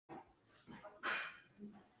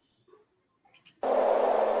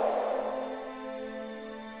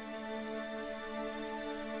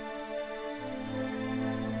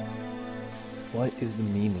What is the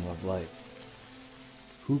meaning of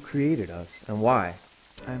life? Who created us and why?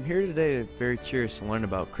 I'm here today very curious to learn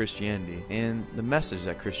about Christianity and the message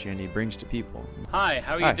that Christianity brings to people. Hi,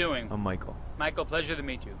 how are you doing? I'm Michael. Michael, pleasure to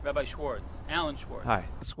meet you. Rabbi Schwartz, Alan Schwartz. Hi.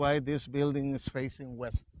 That's why this building is facing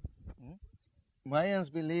west.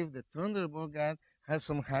 Mayans believe the Thunderbolt God has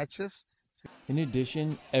some hatches. In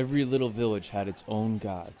addition, every little village had its own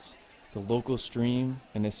gods. The local stream,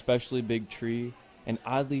 an especially big tree, an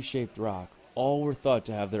oddly shaped rock, all were thought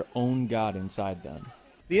to have their own god inside them.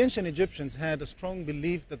 The ancient Egyptians had a strong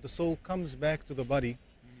belief that the soul comes back to the body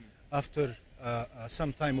after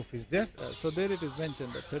some time of his death. So there it is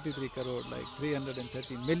mentioned that 33 crore, like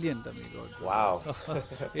 330 million demigods. Wow.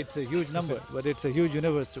 It's a huge number, but it's a huge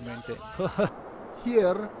universe to maintain.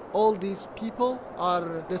 Here, all these people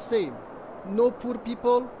are the same. No poor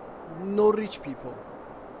people, no rich people.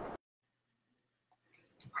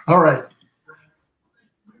 All right.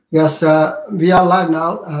 Yes, we are live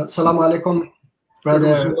now. Assalamu alaikum,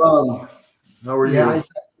 brother. How are you?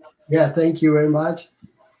 Yeah, thank you very much.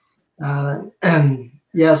 And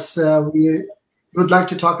yes, we would like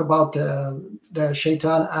to talk about the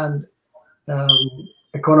Shaitan and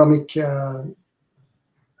economic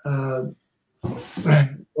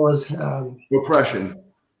oppression.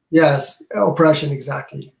 Yes, oppression,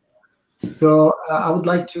 exactly. So I would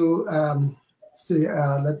like to see.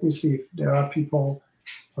 Let me see if there are people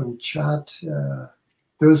on chat.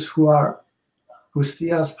 Those who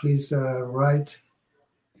see us, please write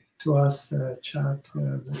to us chat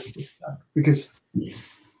because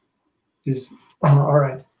this. All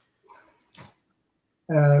right.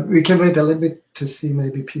 We can wait a little bit to see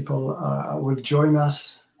maybe people will join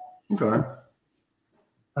us. Okay.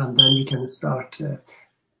 And then we can start.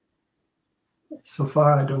 So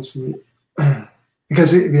far, I don't see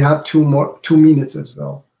because we have 2 minutes as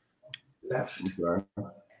well left. Okay.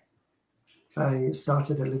 I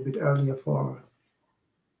started a little bit earlier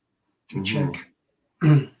to check.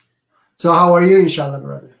 So how are you, inshallah,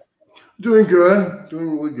 brother? Doing good.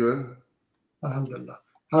 Doing really good. Alhamdulillah.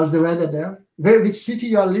 How's the weather there? Which city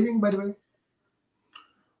you are living, by the way?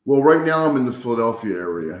 Well, right now I'm in the Philadelphia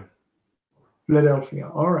area. Philadelphia.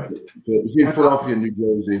 All right. Between Philadelphia and New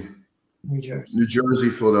Jersey. New Jersey,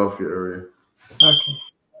 Philadelphia area. Okay.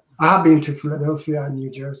 I've been to Philadelphia and New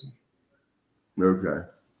Jersey. Okay.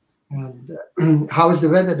 And how is the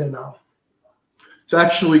weather there now? It's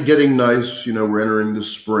actually getting nice. You know, we're entering the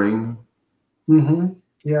spring. Mm-hmm.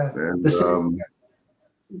 Yeah. And, the same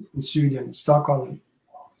in Sweden, Stockholm.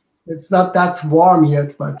 It's not that warm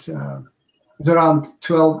yet, but it's around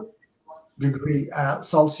 12 degrees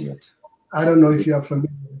Celsius. I don't know if you are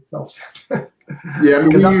familiar with Celsius. Yeah, I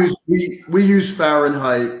mean, we use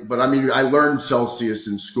Fahrenheit, but I mean, I learned Celsius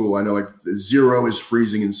in school. I know like 0 is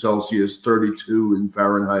freezing in Celsius, 32 in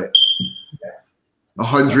Fahrenheit.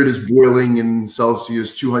 100 is boiling in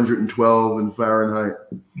Celsius, 212 in Fahrenheit.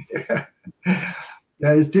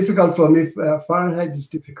 Yeah, it's difficult for me. Fahrenheit is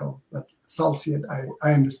difficult, but Celsius,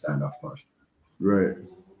 I understand, of course. Right.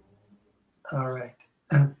 All right.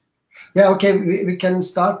 Yeah, okay, we can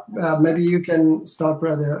start. Maybe you can start,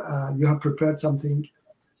 brother. You have prepared something.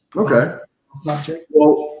 Okay. Subject.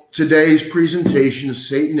 Well, today's presentation,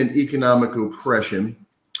 Satan and Economic Oppression,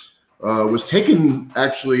 was taken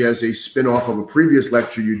actually as a spin-off of a previous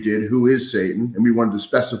lecture you did, Who is Satan? And we wanted to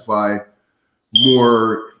specify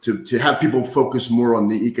more, to have people focus more on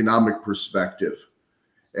the economic perspective.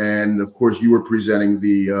 And of course, you were presenting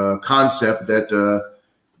the concept that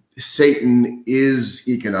Satan is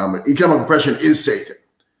economic oppression is Satan,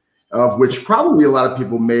 of which probably a lot of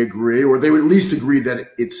people may agree, or they would at least agree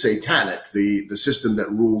that it's satanic. The system that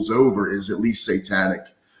rules over is at least satanic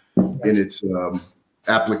in its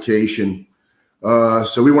application.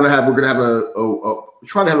 So we're going to have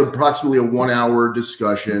try to have approximately a 1-hour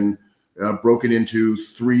discussion broken into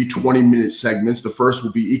 3 20-minute segments. The first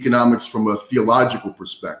will be economics from a theological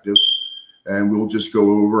perspective, and we'll just go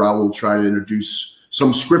over. I will try to introduce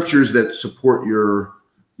some scriptures that support your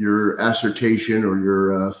assertion or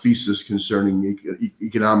your thesis concerning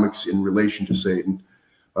economics in relation to Satan.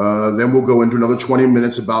 Then we'll go into another 20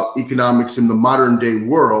 minutes about economics in the modern day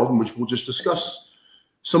world, in which we'll just discuss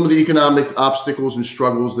some of the economic obstacles and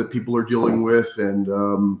struggles that people are dealing with, and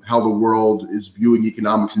how the world is viewing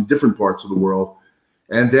economics in different parts of the world.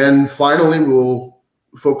 And then finally, we'll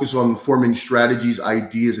focus on forming strategies,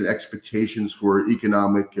 ideas, and expectations for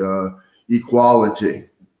economic equality.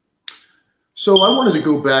 So I wanted to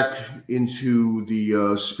go back into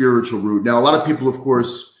the spiritual root. Now, a lot of people, of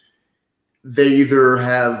course, they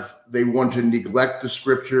want to neglect the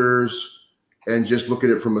scriptures and just look at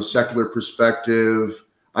it from a secular perspective.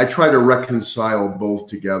 I try to reconcile both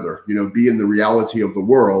together, you know, be in the reality of the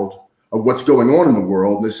world, of what's going on in the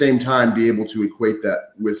world, and at the same time be able to equate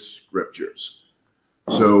that with scriptures.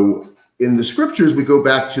 So in the scriptures, we go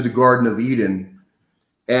back to the Garden of Eden,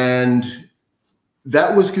 and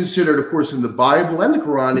that was considered, of course, in the Bible and the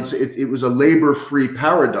Quran, it was a labor-free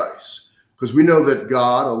paradise, because we know that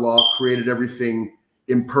God, Allah, created everything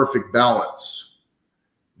in perfect balance.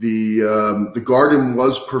 The garden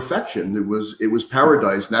was perfection. It was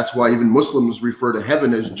paradise, and that's why even Muslims refer to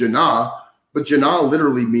heaven as Jannah, but Jannah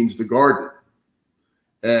literally means the garden.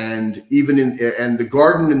 And even and the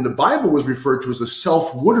garden in the Bible was referred to as a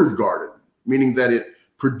self-watered garden, meaning that it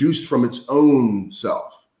produced from its own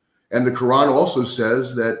self. And the Quran also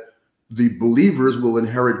says that the believers will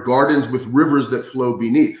inherit gardens with rivers that flow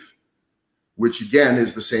beneath, which again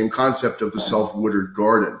is the same concept of the self-watered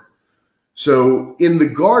garden. So in the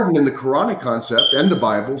garden, in the Quranic concept and the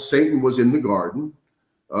Bible, Satan was in the garden.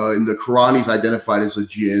 In the Quran, he's identified as a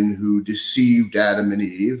jinn who deceived Adam and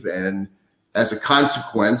Eve. And as a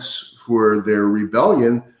consequence for their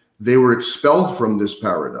rebellion, they were expelled from this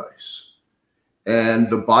paradise. And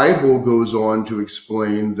the Bible goes on to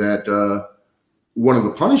explain that one of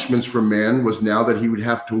the punishments for man was now that he would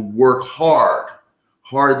have to work hard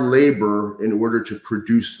labor in order to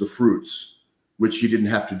produce the fruits, which he didn't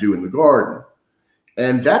have to do in the garden.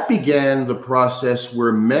 And that began the process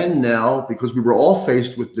where men now, because we were all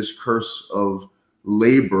faced with this curse of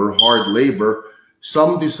labor, hard labor,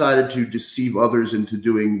 some decided to deceive others into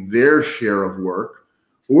doing their share of work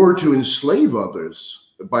or to enslave others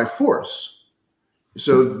by force.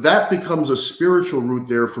 So that becomes a spiritual root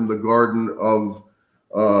there from the garden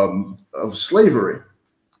of slavery.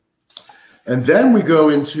 And then we go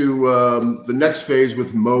into the next phase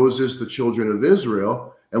with Moses, the children of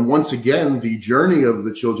Israel. And once again, the journey of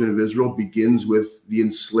the children of Israel begins with the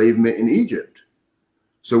enslavement in Egypt.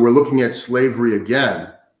 So we're looking at slavery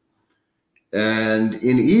again. And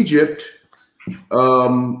in Egypt,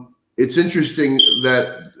 it's interesting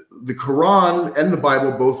that the Quran and the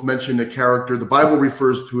Bible both mention a character. The Bible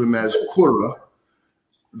refers to him as Qurra.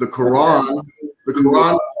 The Quran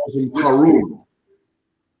calls him Qarun.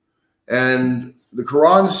 And the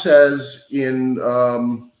Quran says in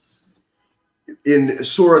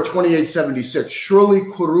Surah 28:76, surely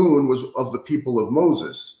Qarun was of the people of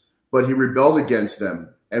Moses, but he rebelled against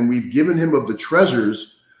them. And we've given him of the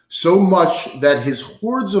treasures so much that his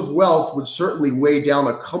hoards of wealth would certainly weigh down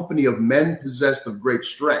a company of men possessed of great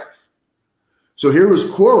strength. So here was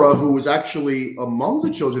Korah, who was actually among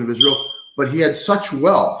the children of Israel, but he had such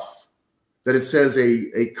wealth that it says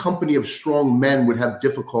a company of strong men would have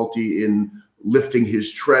difficulty in lifting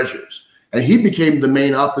his treasures. And he became the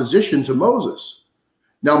main opposition to Moses.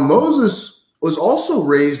 Now, Moses was also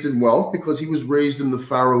raised in wealth because he was raised in the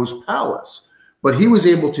Pharaoh's palace, but he was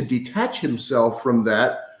able to detach himself from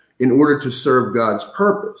that in order to serve God's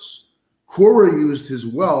purpose. Korah used his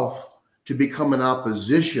wealth to become an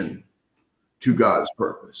opposition to God's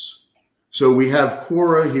purpose. So we have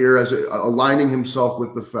Korah here as aligning himself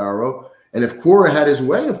with the Pharaoh. And if Korah had his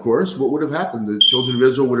way, of course, what would have happened? The children of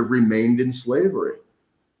Israel would have remained in slavery.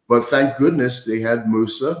 But thank goodness they had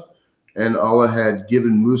Musa, and Allah had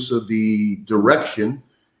given Musa the direction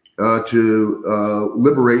to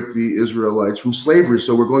liberate the Israelites from slavery.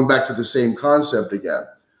 So we're going back to the same concept again.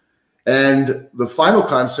 And the final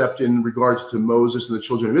concept in regards to Moses and the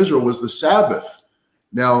children of Israel was the Sabbath.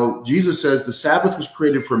 Now, Jesus says the Sabbath was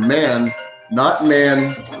created for man, not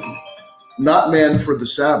man for the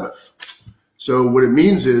Sabbath. So what it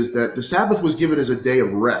means is that the Sabbath was given as a day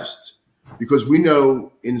of rest, because we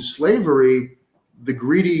know in slavery, the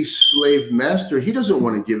greedy slave master, he doesn't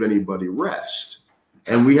want to give anybody rest.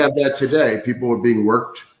 And we have that today. People are being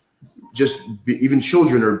worked, even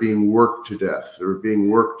children are being worked to death. They're being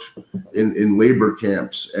worked in labor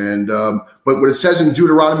camps. And but what it says in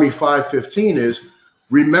Deuteronomy 5:15 is,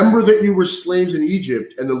 remember that you were slaves in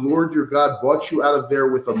Egypt, and the Lord your God brought you out of there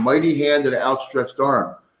with a mighty hand and an outstretched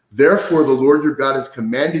arm. Therefore, the Lord your God has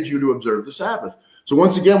commanded you to observe the Sabbath. So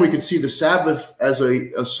once again, we can see the Sabbath as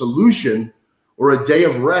a solution or a day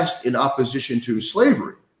of rest in opposition to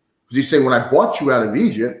slavery. Because he's saying, when I brought you out of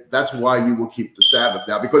Egypt, that's why you will keep the Sabbath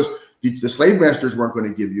now. Because the slave masters weren't going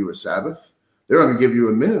to give you a Sabbath. They're not going to give you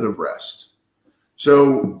a minute of rest.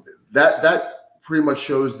 So that pretty much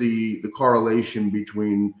shows the correlation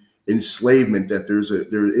between enslavement, that there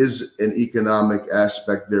is an economic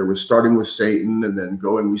aspect there. We're starting with Satan and then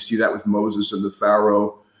going, we see that with Moses and the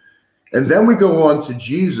Pharaoh. And then we go on to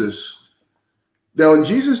Jesus. Now, in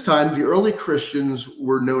Jesus' time, the early Christians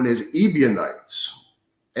were known as Ebionites.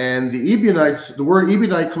 And the Ebionites, the word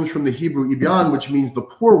Ebionite comes from the Hebrew Ebion, which means the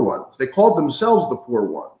poor ones. They called themselves the poor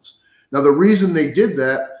ones. Now, the reason they did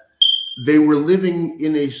that, they were living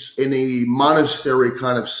in a monastery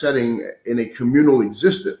kind of setting, in a communal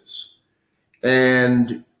existence.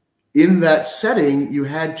 And in that setting, you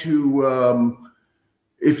had to,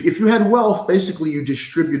 if you had wealth, basically you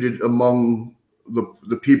distributed among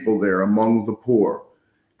the people there, among the poor.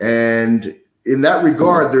 And in that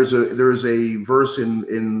regard, there's a verse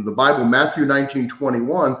in the Bible, Matthew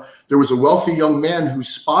 19:21. There was a wealthy young man who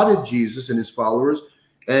spotted Jesus and his followers,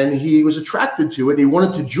 and he was attracted to it, and he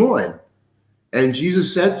wanted to join. And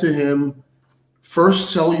Jesus said to him,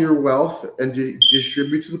 first sell your wealth and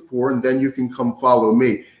distribute to the poor, and then you can come follow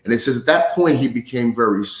me. And it says at that point, he became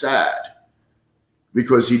very sad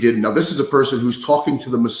because he didn't. Now, this is a person who's talking to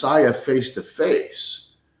the Messiah face to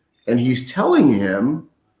face, and he's telling him,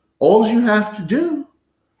 all you have to do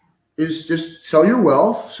is just sell your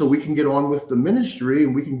wealth so we can get on with the ministry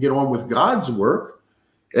and we can get on with God's work.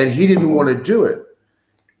 And he didn't want to do it.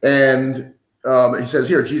 And he says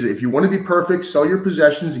here, Jesus, if you want to be perfect, sell your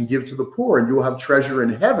possessions and give to the poor, and you will have treasure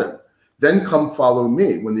in heaven. Then come follow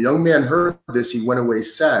me. When the young man heard this, he went away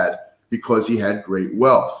sad because he had great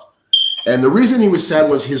wealth. And the reason he was sad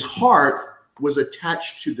was his heart was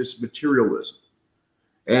attached to this materialism.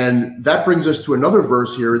 And that brings us to another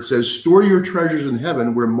verse here. It says, store your treasures in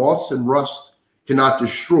heaven where moths and rust cannot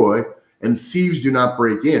destroy and thieves do not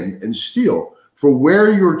break in and steal. For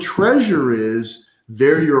where your treasure is,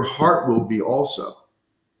 there your heart will be also.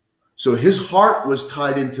 So his heart was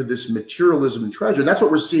tied into this materialism and treasure. That's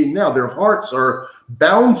what we're seeing now. Their hearts are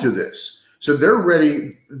bound to this. So they're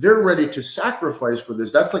ready to sacrifice for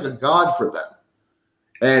this. That's like a God for them.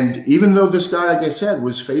 And even though this guy, like I said,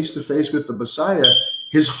 was face to face with the Messiah,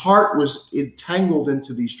 his heart was entangled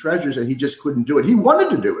into these treasures and he just couldn't do it. He wanted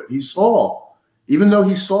to do it. He saw, even though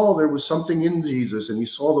he saw there was something in Jesus and he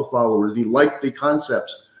saw the followers and he liked the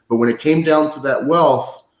concepts. But when it came down to that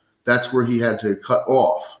wealth, that's where he had to cut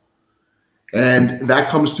off. And that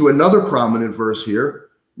comes to another prominent verse here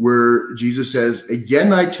where Jesus says,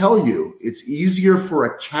 again, I tell you, it's easier for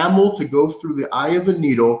a camel to go through the eye of a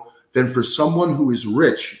needle than for someone who is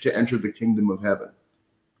rich to enter the kingdom of heaven.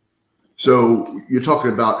 So you're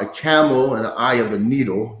talking about a camel and an eye of a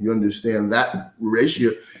needle. You understand that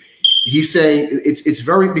ratio. He's saying it's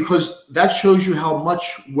very, because that shows you how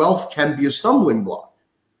much wealth can be a stumbling block.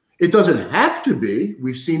 It doesn't have to be.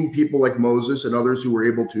 We've seen people like Moses and others who were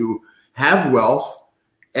able to have wealth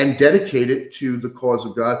and dedicate it to the cause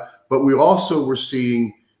of God. But we also were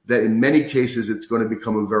seeing that in many cases, it's going to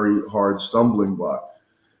become a very hard stumbling block.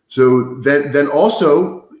 So then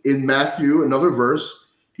also in Matthew, another verse,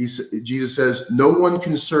 Jesus says, no one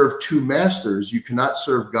can serve two masters. You cannot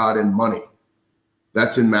serve God and money.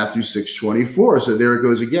 That's in Matthew 6:24. So there it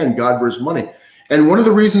goes again, God versus money. And one of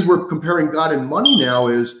the reasons we're comparing God and money now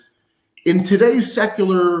is in today's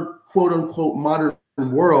secular, quote unquote, modern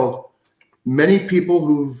world, many people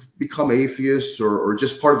who've become atheists or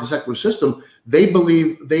just part of the secular system, they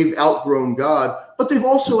believe they've outgrown God, but they've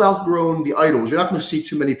also outgrown the idols. You're not going to see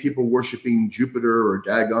too many people worshiping Jupiter or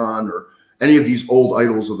Dagon or any of these old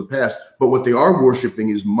idols of the past. But what they are worshiping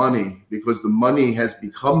is money, because the money has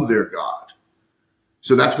become their God.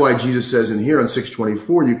 So that's why Jesus says in here in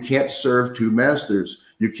 6:24, you can't serve two masters.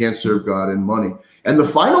 You can't serve God and money. And the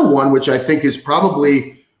final one, which I think is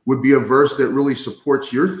probably would be a verse that really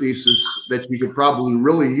supports your thesis that you could probably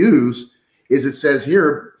really use, is it says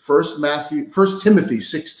here, 1 Timothy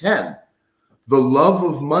 6:10, the love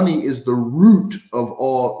of money is the root of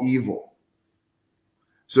all evil.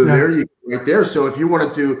 So there you go, right there. So if you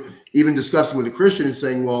wanted to even discuss it with a Christian and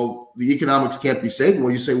saying, well, the economics can't be Satan,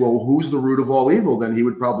 well, you say, well, who's the root of all evil? Then he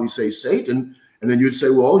would probably say Satan. And then you'd say,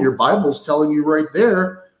 well, your Bible's telling you right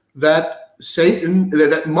there that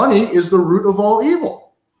that money is the root of all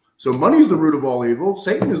evil. So money is the root of all evil.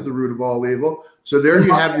 Satan is the root of all evil. So there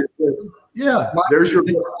you have your,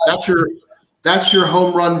 that's your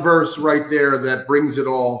home run verse right there that brings it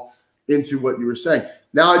all into what you were saying.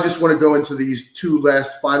 Now I just want to go into these two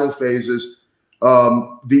last final phases.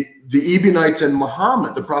 The Ebionites and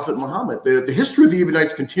Muhammad, the Prophet Muhammad. The history of the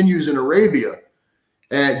Ebionites continues in Arabia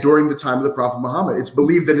and during the time of the Prophet Muhammad. It's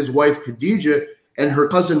believed that his wife Khadijah and her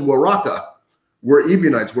cousin Waraka were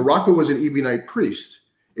Ebionites. Waraka was an Ebionite priest.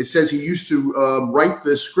 It says he used to write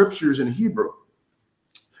the scriptures in Hebrew.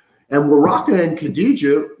 And Waraka and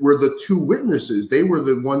Khadijah were the two witnesses. They were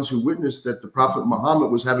the ones who witnessed that the Prophet Muhammad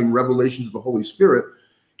was having revelations of the Holy Spirit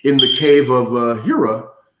in the cave of Hira.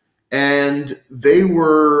 And they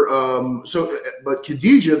were, but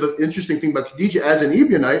Khadijah, the interesting thing about Khadijah as an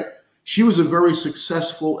Ebionite, she was a very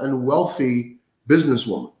successful and wealthy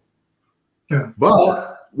businesswoman. Yeah.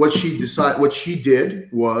 But what she did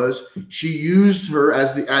was she used her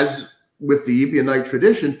as with the Ebionite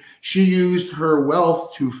tradition, she used her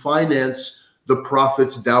wealth to finance the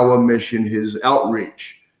prophet's dawah mission, his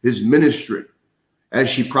outreach, his ministry, as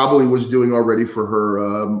she probably was doing already for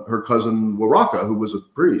her cousin Waraka, who was a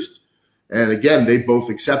priest. And again, they both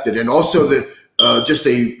accepted. And also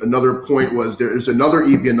another point was there's another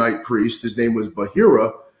Ebionite priest. His name was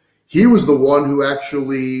Bahira. He was the one who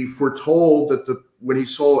actually foretold that when he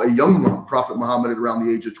saw a young prophet Muhammad at around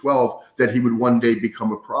the age of 12, that he would one day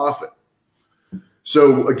become a prophet.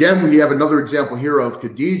 So again, we have another example here of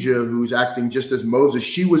Khadijah, who's acting just as Moses.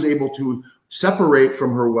 She was able to separate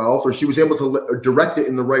from her wealth, or she was able to direct it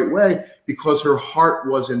in the right way because her heart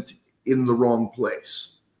wasn't in the wrong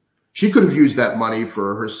place. She could have used that money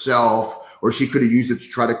for herself, or she could have used it to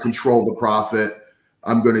try to control the prophet.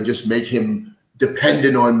 I'm going to just make him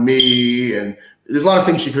dependent on me. And there's a lot of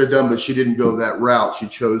things she could have done, but she didn't go that route. She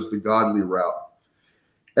chose the godly route.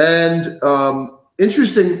 And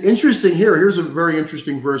interesting here. Here's a very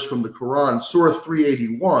interesting verse from the Quran, Surah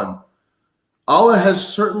 381. Allah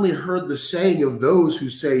has certainly heard the saying of those who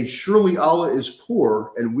say, surely Allah is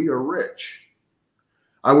poor and we are rich.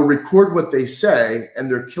 I will record what they say, and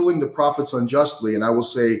they're killing the prophets unjustly, and I will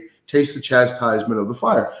say, taste the chastisement of the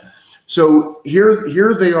fire. So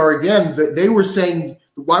here they are again. They were saying,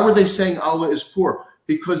 why were they saying Allah is poor?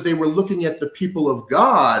 Because they were looking at the people of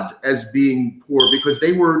God as being poor, because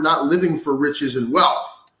they were not living for riches and wealth.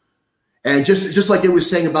 And just like it was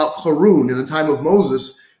saying about Qarun in the time of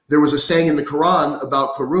Moses, there was a saying in the Quran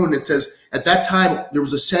about Qarun. It says, at that time, there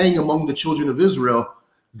was a saying among the children of Israel,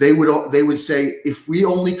 they would say, if we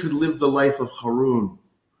only could live the life of Harun.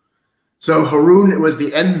 So Harun was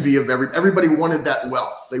the envy of everybody wanted that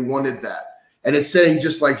wealth. They wanted that. And it's saying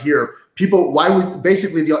just like here, people,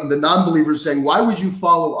 basically the non-believers saying, why would you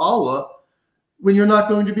follow Allah when you're not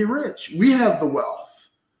going to be rich? We have the wealth.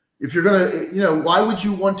 If you're going to, why would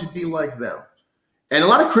you want to be like them? And a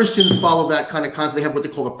lot of Christians follow that kind of concept. They have what they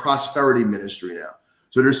call a prosperity ministry now.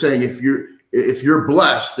 So they're saying if you're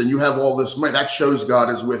blessed and you have all this money, that shows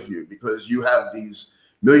God is with you because you have these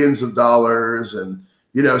millions of dollars. And,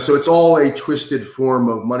 so it's all a twisted form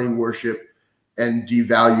of money worship and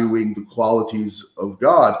devaluing the qualities of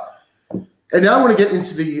God. And now I want to get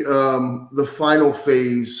into the final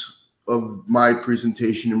phase of my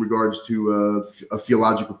presentation in regards to a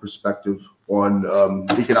theological perspective on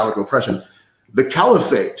economic oppression. The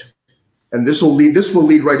caliphate, and this will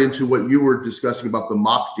lead right into what you were discussing about the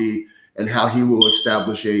Mahdi and how he will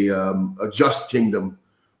establish a just kingdom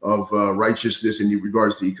of righteousness in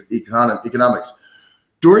regards to economics.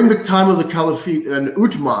 During the time of the caliphate and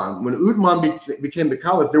Uthman, when Uthman became the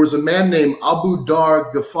caliph, there was a man named Abu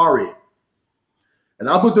Dhar Ghafari. And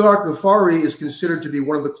Abu Dhar Ghafari is considered to be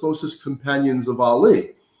one of the closest companions of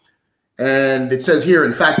Ali. And it says here,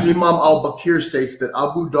 in fact, Imam al-Bakir states that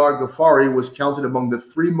Abu Dhar Ghafari was counted among the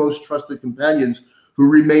 3 most trusted companions who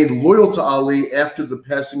remained loyal to Ali after the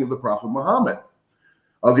passing of the Prophet Muhammad.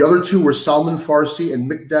 The other 2 were Salman Farsi and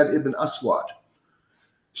Miqdad ibn Aswad.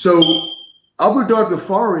 So Abu Dhar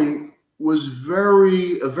Ghafari was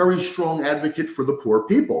a very strong advocate for the poor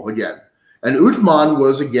people again. And Uthman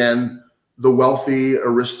was, again, the wealthy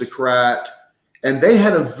aristocrat. And they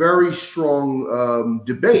had a very strong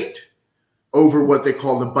debate over what they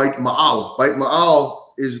call the Bait Ma'al. Bait Ma'al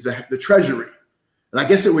is the treasury. And I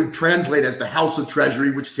guess it would translate as the house of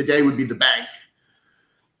treasury, which today would be the bank.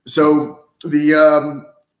 So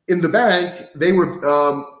in the bank,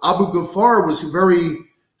 Abu Ghafar was very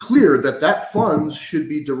clear that funds should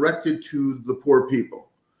be directed to the poor people.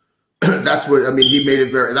 That's what, he made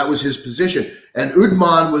it that was his position. And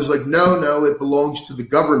Uthman was like, no, it belongs to the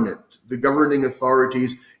government, the governing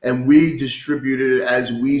authorities, and we distribute it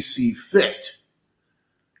as we see fit.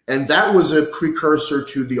 And that was a precursor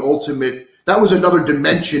to the ultimate, that was another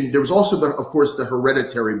dimension. There was also, of course, the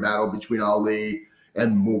hereditary battle between Ali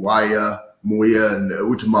and Muawiyah and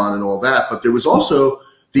Uthman and all that. But there was also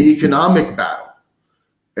the economic battle.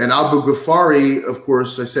 And Abu Ghafari, of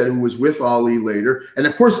course, I said, who was with Ali later. And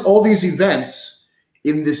of course, all these events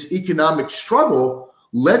in this economic struggle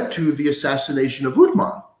led to the assassination of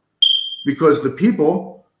Uthman, because the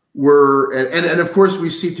people were, and of course, we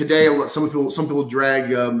see today some people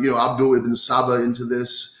drag Abdul ibn Saba into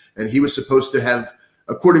this, and he was supposed to have,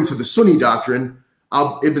 according to the Sunni doctrine,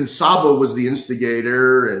 Ibn Saba was the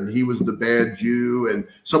instigator and he was the bad Jew,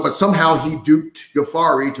 but somehow he duped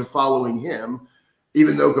Ghafari to following him,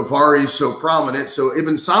 even though Ghafari is so prominent. So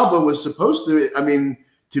Ibn Saba was supposed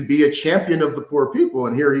to be a champion of the poor people,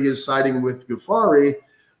 and here he is siding with Ghafari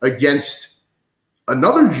against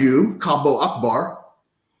another Jew, Kabul Akbar,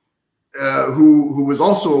 who was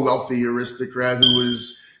also a wealthy aristocrat who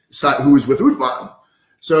was with Uthman.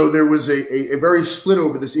 So there was a very split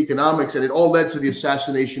over this economics, and it all led to the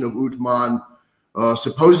assassination of Uthman.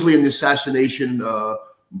 Supposedly in the assassination,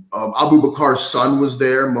 Abu Bakr's son was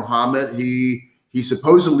there, Muhammad. He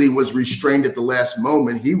supposedly was restrained at the last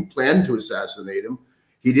moment. He planned to assassinate him.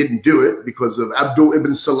 He didn't do it because of Abdul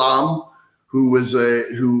ibn Salam, who was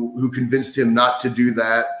who convinced him not to do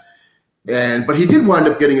that. But he did wind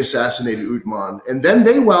up getting assassinated, Uthman. And then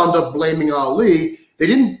they wound up blaming Ali. They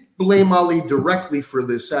didn't blame Ali directly for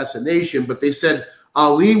the assassination, but they said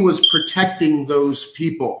Ali was protecting those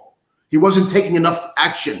people. He wasn't taking enough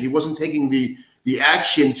action. He wasn't taking the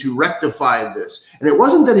action to rectify this. And it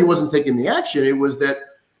wasn't that he wasn't taking the action. It was that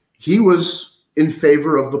he was in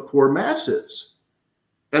favor of the poor masses.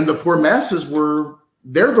 And the poor masses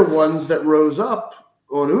they're the ones that rose up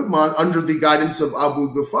on Uthman under the guidance of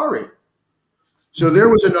Abu Ghafari. So there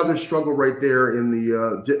was another struggle right there in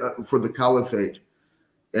the for the caliphate.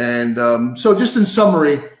 And so just in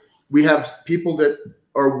summary, we have people that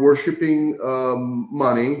are worshiping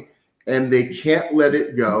money, and they can't let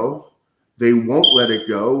it go. They won't let it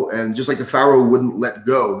go. And just like the Pharaoh wouldn't let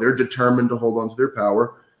go, they're determined to hold on to their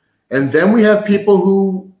power. And then we have people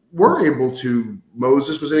who were able to.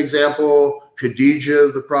 Moses was an example,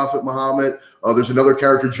 Khadijah, the Prophet Muhammad. There's another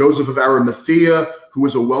character, Joseph of Arimathea, who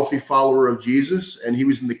was a wealthy follower of Jesus, and he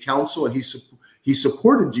was in the council, and he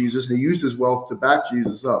supported Jesus, and he used his wealth to back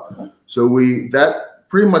Jesus up. So that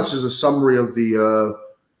pretty much is a summary of the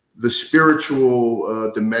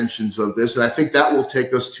spiritual dimensions of this, and I think that will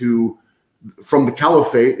take us to, from the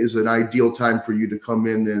Caliphate, is an ideal time for you to come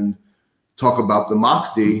in and talk about the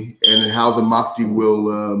Mahdi and how the Mahdi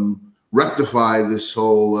will rectify this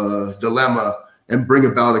whole dilemma and bring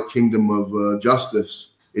about a kingdom of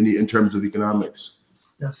justice in terms of economics.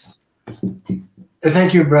 Yes.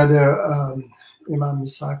 Thank you, brother Imam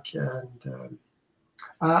Isaac. And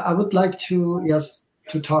I would like to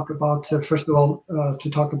talk about, first of all, that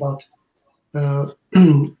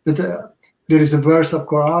there is a verse of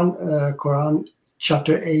Quran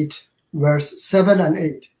chapter 8, verse 7 and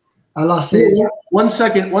 8. Allah says, one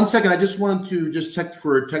second. I just wanted to check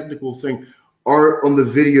for a technical thing. On the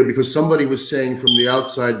video, because somebody was saying from the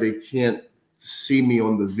outside they can't see me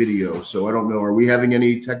on the video. So I don't know. Are we having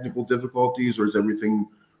any technical difficulties, or is everything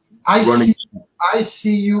running? I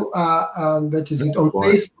see you. That is it on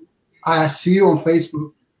Facebook. I see you on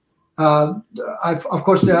Facebook. Of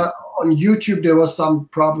course, on YouTube there was some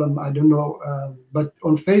problem. I don't know, but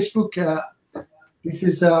on Facebook, this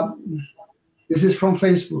is from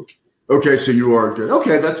Facebook. Okay, so you are good.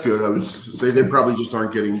 Okay, that's good. I was say they probably just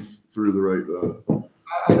aren't getting through the right.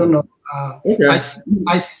 I don't know. Okay. I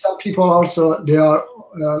see some people also. They are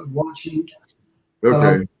watching.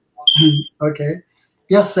 Okay. Okay.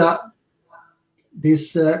 Yes.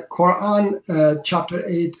 This Quran chapter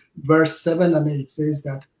 8, verse 7 and 8 says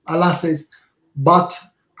that Allah says, but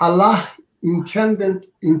Allah intended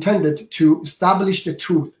to establish the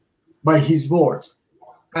truth by His words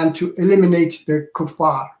and to eliminate the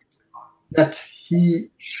kuffar, that He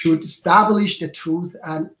should establish the truth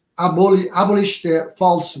and abolish the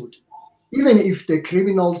falsehood, even if the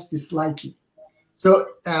criminals dislike it. So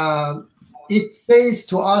it says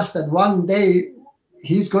to us that one day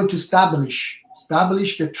He's going to establish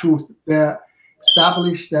the truth,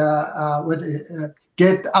 abolish the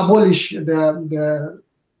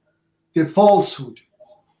falsehood.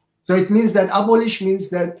 So it means that abolish means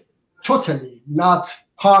that totally, not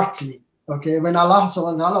partly. Okay, when Allah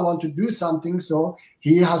subhanahu wa ta'ala wants to do something, so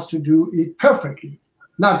He has to do it perfectly,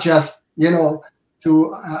 not just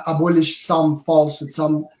to abolish some falsehood,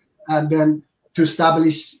 and then to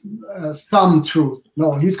establish some truth.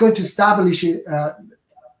 No, He's going to establish it,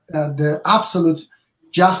 the absolute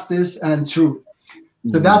justice and truth.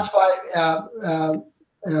 So that's why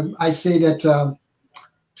I say that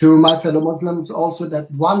to my fellow Muslims also, that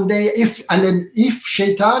one day, if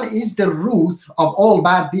Shaitan is the root of all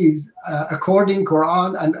bad deeds, according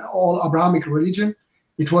Quran and all Abrahamic religion,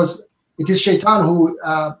 it is Shaitan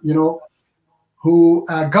who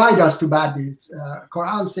guide us to bad deeds.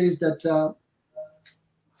 Quran says that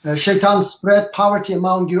Shaitan spread poverty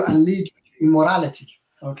among you and lead you to immorality.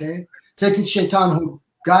 Okay, so it is Shaitan who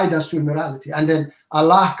guide us to immorality, and then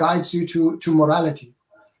Allah guides you to morality.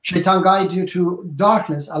 Shaitan guides you to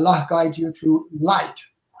darkness. Allah guides you to light.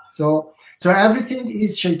 So everything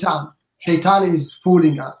is Shaitan. Shaitan is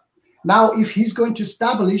fooling us. Now, if he's going to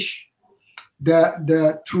establish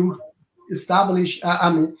the truth,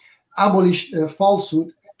 abolish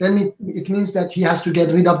falsehood, then it means that he has to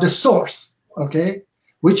get rid of the source, okay,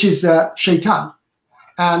 which is Shaitan.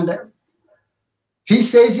 And he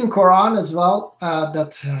says in Quran as well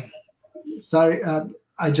that, sorry,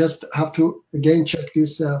 I just have to again check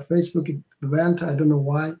this Facebook event. I don't know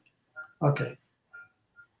why. Okay.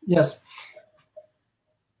 Yes.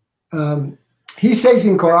 He says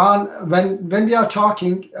in Quran, when they are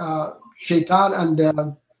talking, Shaitan and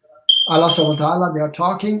Allah subhanahu wa ta'ala, they are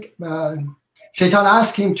talking, Shaitan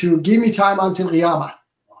asked him to give me time until Qiyamah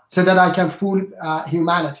so that I can fool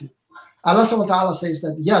humanity. Allah subhanahu wa ta'ala says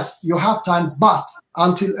that, yes, you have time, but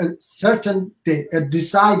until a certain date, a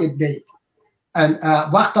decided date. And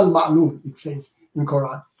waqt al-ma'lum, it says in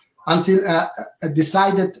Quran, until a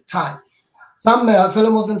decided time. Some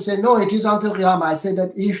fellow Muslims say, no, it is until Qiyamah. I say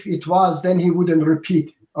that if it was, then he wouldn't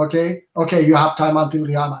repeat. Okay, you have time until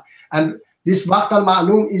Qiyamah. And this waqt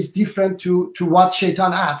al-ma'lum is different to what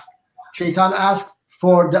Shaitan asked. Shaitan asked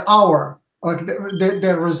for the hour, or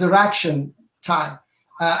the resurrection time.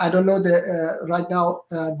 I don't know right now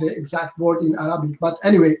the exact word in Arabic, but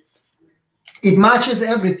anyway, it matches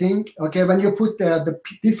everything. Okay, when you put the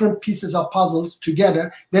different pieces of puzzles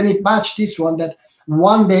together, then it matched this one, that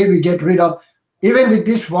one day we get rid of. Even with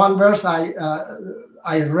this one verse I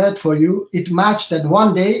read for you, it matched that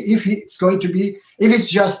one day, if it's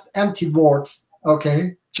just empty words,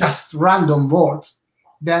 okay, just random words,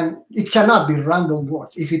 then it cannot be random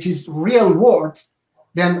words. If it is real words,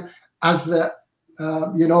 then as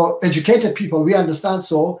educated people, we understand.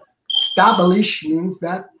 So establish means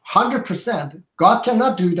that 100%. God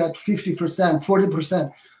cannot do that 50%,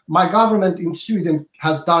 40%. My government in Sweden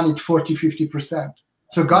has done it 40, 50%.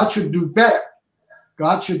 So God should do better.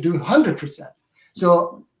 God should do 100%.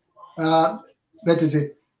 So that is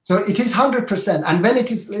it. So it is 100%. And when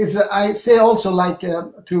it is I say also, like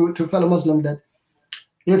to fellow Muslim, that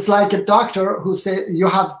it's like a doctor who say you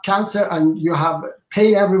have cancer and you have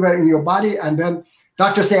pain everywhere in your body, and then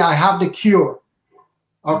doctor say I have the cure.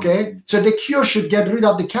 Okay, so the cure should get rid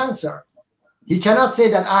of the cancer. He cannot say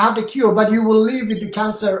that I have the cure, but you will live with the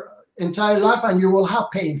cancer entire life and you will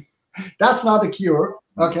have pain. That's not the cure.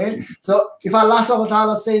 Okay, so if Allah subhanahu wa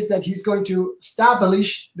ta'ala says that he's going to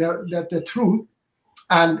establish the truth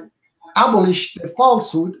and abolish the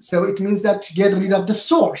falsehood, so it means that to get rid of the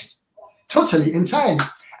source totally, entirely.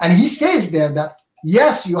 And he says there that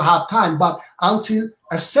yes, you have time, but until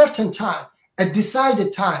a certain time, a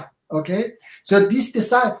decided time. Okay, so this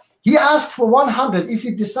he asked for 100. If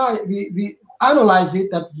you decide, we analyze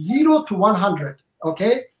it at 0 to 100.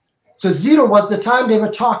 Okay, so 0 was the time they were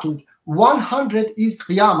talking. 100 is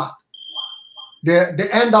Qiyamah, the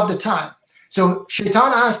end of the time. So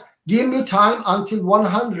Shaitan asked, give me time until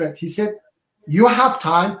 100. He said, you have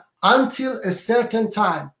time until a certain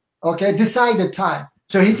time, okay, decided time.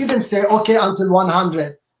 So he didn't say, okay, until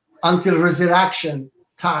 100, until resurrection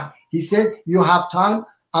time. He said, you have time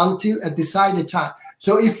until a decided time.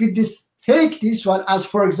 So if we take this one as,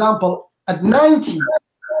 for example, at 90,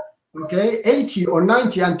 okay, 80 or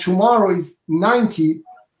 90, and tomorrow is 90,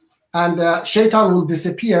 and Shaitan will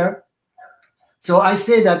disappear. So I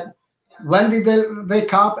say that when we will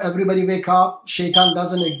wake up, everybody wake up, Shaitan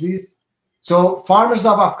doesn't exist. So farmers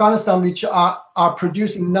of Afghanistan, which are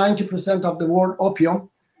producing 90% of the world opium,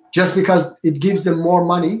 just because it gives them more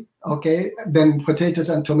money, okay, than potatoes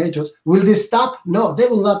and tomatoes, will they stop? No, they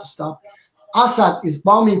will not stop. Assad is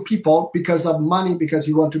bombing people because of money, because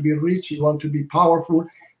he wants to be rich, he wants to be powerful.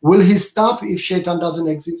 Will he stop if Shaitan doesn't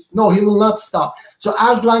exist? No, he will not stop. So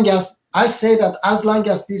as long as, I say that as long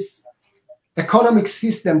as this economic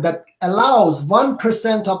system that allows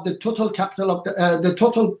 1% of the total capital of the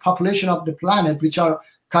total population of the planet, which are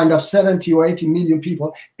kind of 70 or 80 million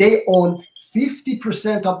people, they own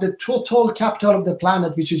 50% of the total capital of the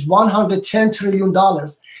planet, which is $110 trillion.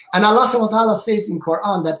 And Allah subhanahu wa ta'ala says in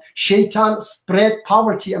Quran that Shaitan spread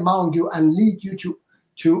poverty among you and lead you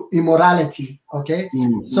to immorality. Okay,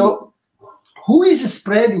 so who is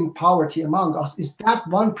spreading poverty among us? Is that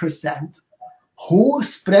 1% who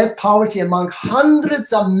spread poverty among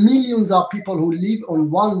hundreds of millions of people who live on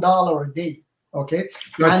 $1 a day? Okay,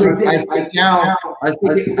 so I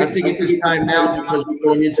think at this time now, because we're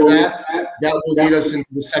going into that will lead us into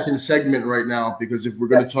the second segment right now, because if we're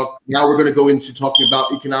going to talk now, we're going to go into talking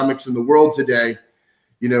about economics in the world today,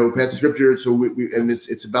 past the scripture. So and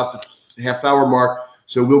it's about the half-hour mark.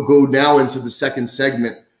 So we'll go now into the second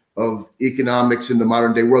segment of economics in the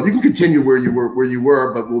modern day world. You can continue where you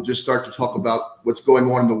were, but we'll just start to talk about what's going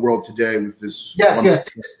on in the world today with this. Yes.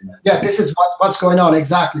 This is what's going on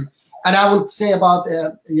exactly. And I would say about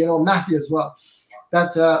Mahdi as well.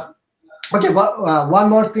 That one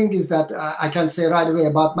more thing is that I can say right away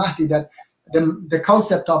about Mahdi, that the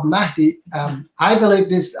concept of Mahdi. I believe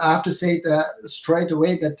this. I have to say it straight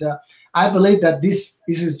away that I believe that this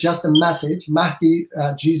is just a message. Mahdi,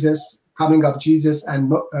 Jesus, coming of Jesus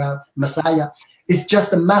and Messiah, is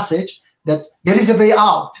just a message that there is a way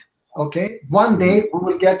out. Okay, one day we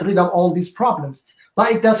will get rid of all these problems, but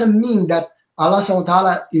it doesn't mean that Allah subhanahu wa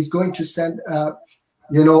ta'ala is going to send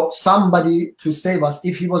somebody to save us.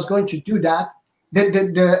 If he was going to do that,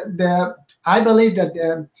 I believe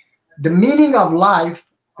that the meaning of life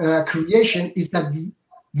creation is that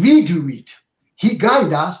we do it. He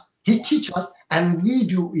guides us, he teaches us, and we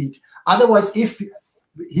do it. Otherwise,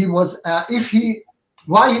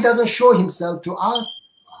 why he doesn't show himself to us?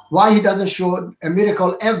 Why he doesn't show a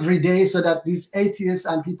miracle every day so that these atheists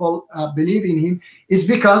and people believe in him? Is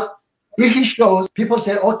because if he shows, people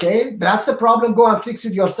say, okay, that's the problem, go and fix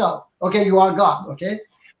it yourself. Okay, you are God, okay?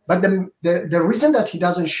 But the reason that he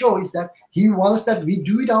doesn't show is that he wants that we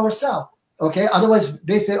do it ourselves, okay? Otherwise,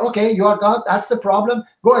 they say, okay, you are God, that's the problem,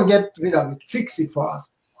 go and get rid of it, fix it for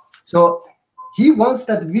us. So he wants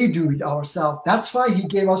that we do it ourselves. That's why he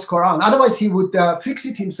gave us Quran. Otherwise, he would fix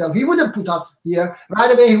it himself. He wouldn't put us here.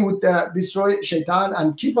 Right away, he would destroy Shaitan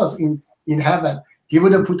and keep us in heaven. He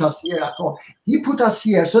wouldn't put us here at all. He put us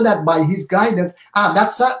here so that by his guidance,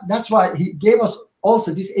 that's why he gave us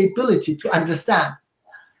also this ability to understand.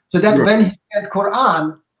 So that when he said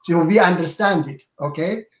Quran, so we understand it,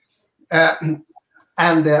 okay? By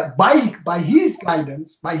his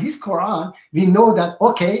guidance, by his Quran, we know that,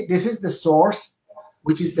 okay, this is the source,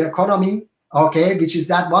 which is the economy, okay, which is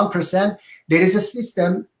that 1%. There is a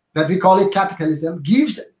system that we call it capitalism,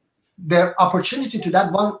 gives the opportunity to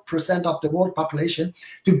that 1% of the world population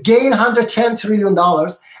to gain $110 trillion,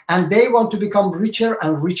 and they want to become richer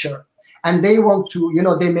and richer. And they want to,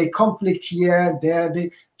 they make conflict here, there.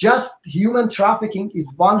 Just human trafficking is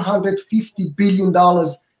 $150 billion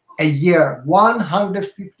a year,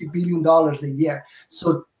 $150 billion a year.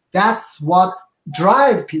 So that's what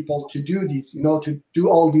drive people to do this, to do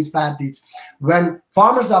all these bad deeds. When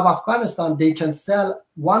farmers of Afghanistan, they can sell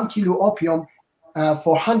 1 kilo opium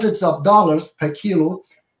for hundreds of dollars per kilo,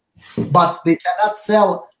 but they cannot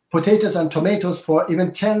sell potatoes and tomatoes for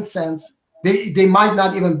even 10 cents. They might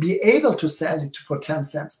not even be able to sell it for 10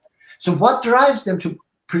 cents. So what drives them to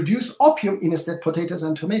produce opium instead of potatoes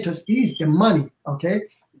and tomatoes is the money, okay?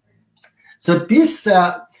 So this,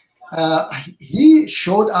 he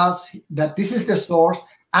showed us that this is the source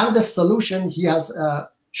and the solution. He has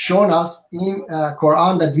shown us in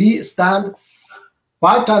Quran that we stand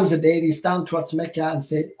 5 times a day, we stand towards Mecca and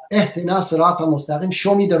say, Ihdina sirata mustaqim,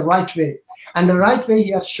 show me the right way. And the right way he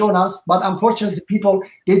has shown us, but unfortunately people,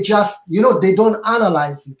 they just, they don't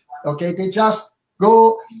analyze it, okay? They just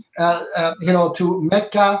go, to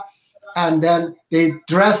Mecca, and then they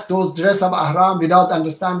dress of ihram without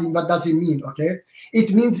understanding what does it mean, okay?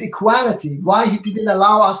 It means equality. Why he didn't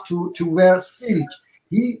allow us to wear silk?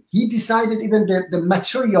 He decided even the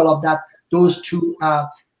material of those two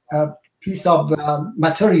piece of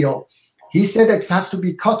material. He said it has to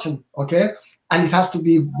be cotton, okay? And it has to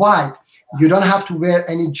be white. You don't have to wear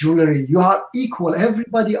any jewelry. You are equal.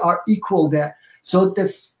 Everybody are equal there. So the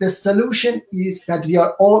solution is that we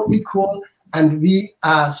are all equal, and we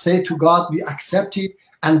say to God, we accept it,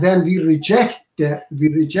 and then we reject the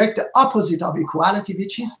opposite of equality,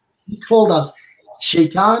 which is, he told us,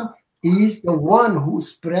 Shaitan is the one who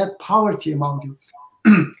spread poverty among you.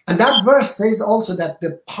 And that verse says also that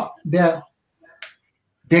the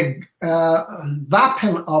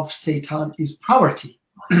weapon of Satan is poverty.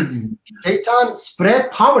 Satan spread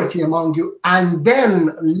poverty among you and then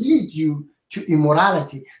lead you to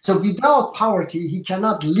immorality. So without poverty, he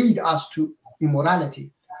cannot lead us to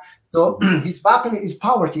immorality. So his weapon is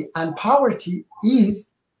poverty, and poverty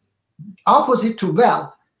is opposite to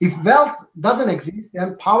wealth. If wealth doesn't exist,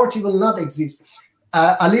 then poverty will not exist.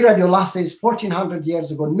 Ali radiallahu says 1400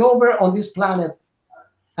 years ago, nowhere on this planet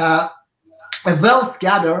a wealth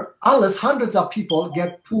gather unless hundreds of people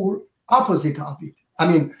get poor opposite of it. I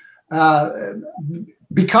mean,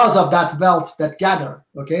 because of that wealth that gather,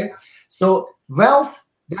 okay? So wealth,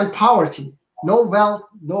 then poverty. No wealth,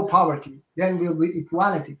 no poverty. Then will be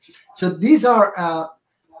equality. So these are,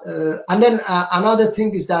 and then another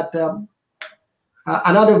thing is that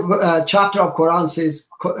another chapter of Quran says,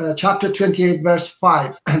 chapter 28, verse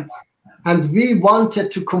 5, and we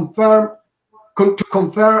wanted to confer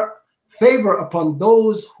favor upon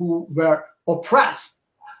those who were oppressed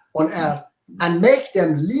on earth, and make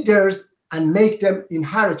them leaders and make them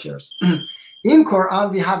inheritors. In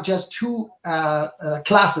Quran, we have just two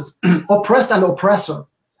classes, oppressed and oppressor.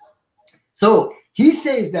 So he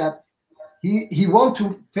says that he wants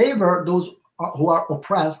to favor those who are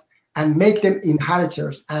oppressed and make them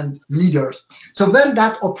inheritors and leaders. So when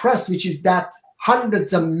that oppressed, which is that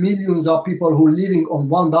hundreds of millions of people who are living on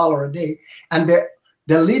 $1 a day, and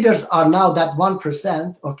the leaders are now that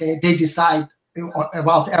 1%. Okay, they decide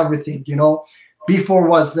about everything. You know, before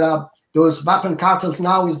was those weapon cartels.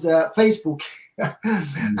 Now is Facebook,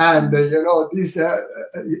 and you know this.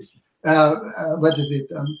 What is it?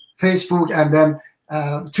 Facebook, and then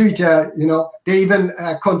Twitter. You know, they even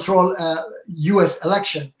control U.S.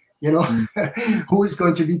 election. You know, who is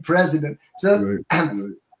going to be president? So,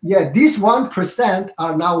 yeah, these 1%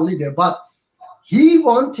 are now leader, but he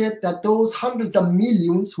wanted that those hundreds of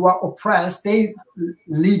millions who are oppressed, they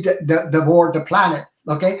lead the world, the planet.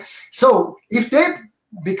 Okay, so if they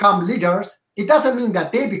become leaders, it doesn't mean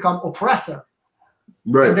that they become oppressor.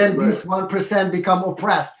 Right. And then this 1% become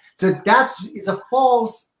oppressed. So it's a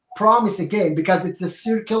false promise again, because it's a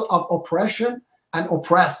circle of oppression and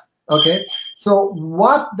oppressed. Okay, so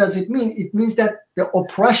what does it mean? It means that the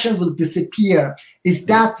oppression will disappear. Is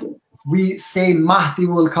that we say Mahdi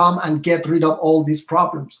will come and get rid of all these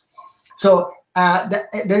problems. So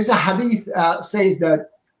there's a hadith says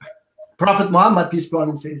that Prophet Muhammad, peace be upon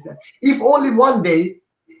him, says that if only one day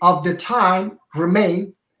of the time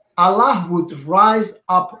remain, Allah would rise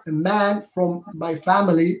up a man from my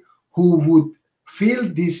family who would fill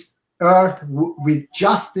this earth with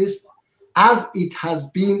justice as it has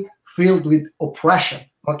been filled with oppression.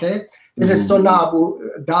 Okay, this is Sunnah Abu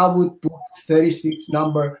Dawud, book 36,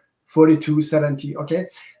 number 4270. Okay,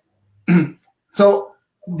 so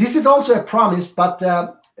this is also a promise, but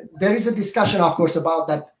there is a discussion, of course, about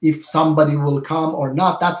that if somebody will come or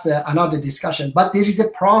not. That's another discussion. But there is a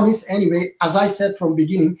promise anyway. As I said from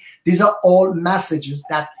beginning, these are all messages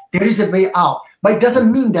that there is a way out. But it doesn't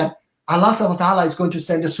mean that Allah subhanahu wa ta'ala is going to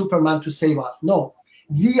send a Superman to save us. No,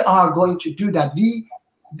 we are going to do that.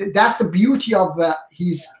 That's the beauty of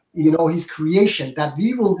his creation, that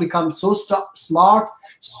we will become so smart,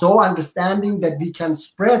 so understanding that we can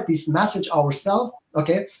spread this message ourselves.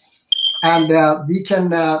 Okay, and we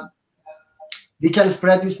can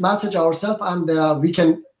spread this message ourselves, and we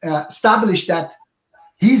can establish that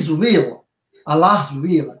His will, Allah's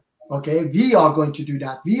will. Okay, we are going to do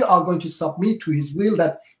that. We are going to submit to His will.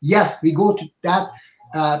 That yes, we go to that.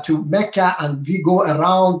 To Mecca, and we go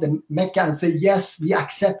around the Mecca and say, yes, we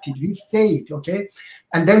accept it, we say it, okay?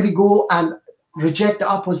 And then we go and reject the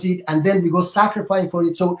opposite, and then we go sacrifice for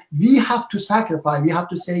it. So we have to sacrifice. We have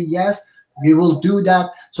to say, yes, we will do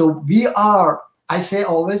that. So we are, I say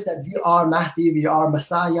always that we are Mahdi, we are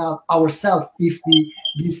Messiah ourselves. If we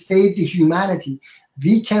save the humanity,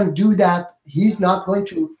 we can do that. He's not going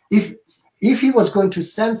to, if he was going to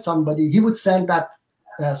send somebody, he would send that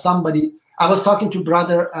somebody. I was talking to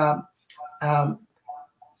brother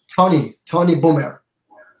Tony Boomer,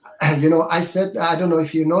 and I said, I don't know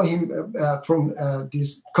if you know him from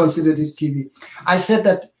this Consider This TV. I said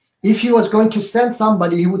that if he was going to send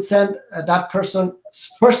somebody, he would send that person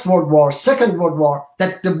First World War, Second World War,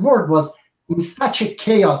 that the world was in such a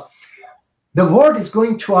chaos. The world is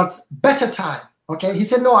going towards better time. Okay, he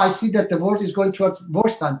said, no, I see that the world is going towards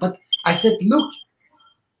worse time. But I said, look,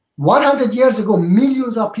 100 years ago,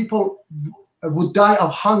 millions of people would die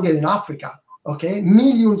of hunger in Africa. Okay,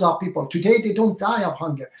 millions of people. Today, they don't die of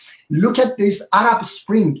hunger. Look at this Arab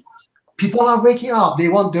Spring. People are waking up. They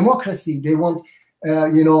want democracy. They want,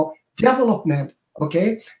 development.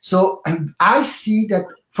 Okay, so I see that,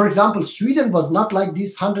 for example, Sweden was not like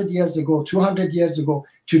this 100 years ago, 200 years ago.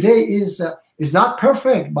 Today is not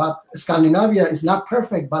perfect, but Scandinavia is not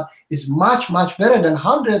perfect, but it's much, much better than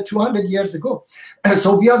 100, 200 years ago.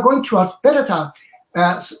 So we are going towards better time.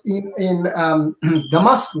 In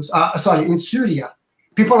Damascus, in Syria,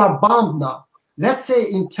 people are bombed now. Let's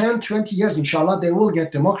say in 10, 20 years, inshallah, they will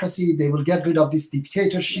get democracy. They will get rid of this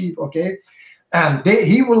dictatorship, okay? And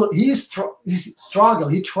he struggle.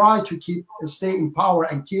 He tried to stay in power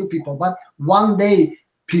and kill people. But one day,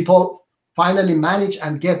 people finally manage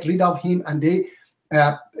and get rid of him, and they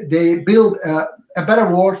build a better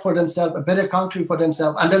world for themselves, a better country for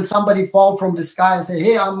themselves. And then somebody fall from the sky and say,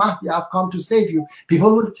 hey, I'm Mahdi, I've come to save you.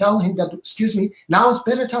 People will tell him that, excuse me, now it's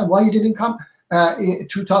better time. Why you didn't come in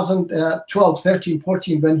 2012, 13,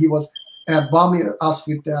 14, when he was bombing us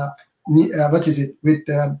with,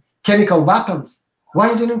 chemical weapons?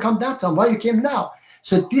 Why you didn't come that time? Why you came now?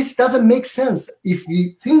 So this doesn't make sense if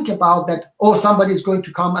we think about that, oh, somebody is going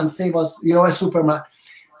to come and save us, a Superman.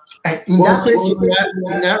 In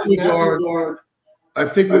that regard, I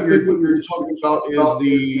think what you're talking about is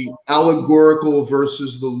the allegorical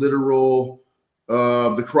versus the literal.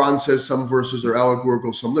 The Quran says some verses are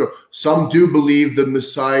allegorical, some literal. Some do believe the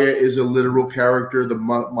Messiah is a literal character. The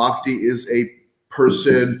Mahdi is a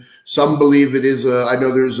person. Some believe it is I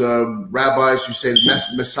know there's rabbis who say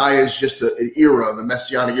Messiah is just an era, the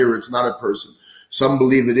Messianic era. It's not a person. Some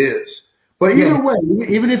believe it is. But either way,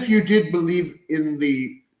 even if you did believe in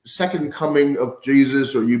the second coming of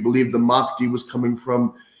Jesus, or you believe the Mahdi was coming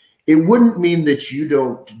from, it wouldn't mean that you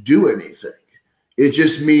don't do anything. It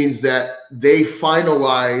just means that they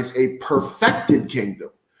finalize a perfected kingdom,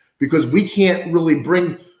 because we can't really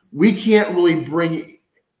bring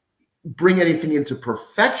anything into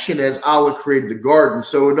perfection as Allah created the garden.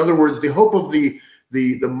 So in other words, the hope of the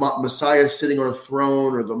Messiah sitting on a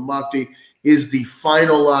throne, or the Mahdi, is the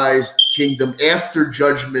finalized kingdom after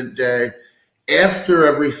Judgment Day, after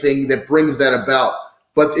everything that brings that about.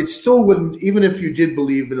 But it still wouldn't, even if you did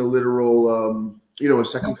believe in a literal, a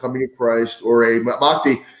second coming of Christ or a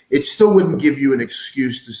Mahdi, it still wouldn't give you an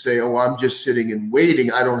excuse to say, oh, I'm just sitting and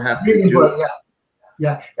waiting. I don't have to do it.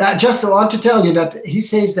 Yeah. Just want to tell you that he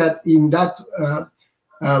says that in that,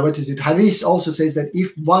 Hadith also says that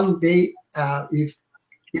if one day, if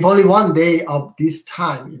only one day of this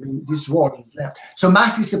time, this world is left. So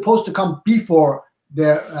Mahdi is supposed to come before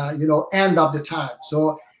the, end of the time.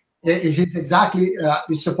 So it is exactly,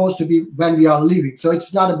 it's supposed to be when we are living. So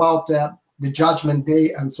it's not about the judgment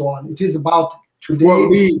day and so on. It is about today. Well,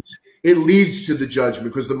 it leads to the judgment,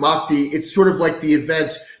 because the Mahdi, it's sort of like the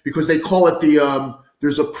events, because they call it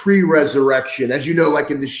there's a pre-resurrection. As you know, like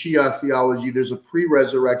in the Shia theology, there's a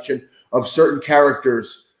pre-resurrection of certain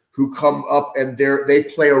characters who come up, and they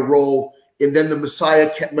play a role. And then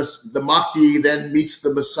the Mahdi then meets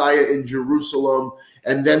the Messiah in Jerusalem,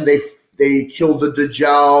 and then they kill the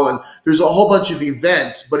Dajjal, and there's a whole bunch of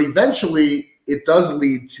events. But eventually, it does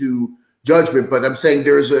lead to judgment. But I'm saying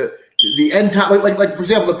there's the end time, like for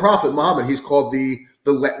example, the Prophet Muhammad. He's called the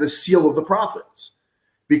seal of the prophets,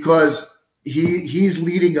 because he's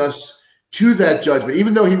leading us to that judgment.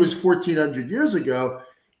 Even though he was 1400 years ago,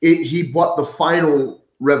 he brought the final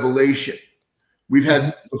revelation. We've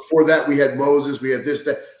had before that, we had Moses, we had this,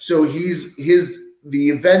 that. So the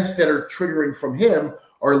events that are triggering from him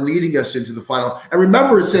are leading us into the final. And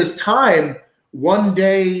remember, it says time. One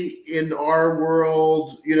day in our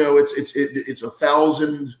world, it's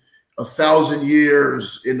 1,000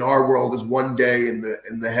 years in our world is one day in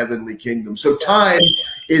the heavenly kingdom. So time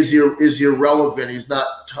is irrelevant.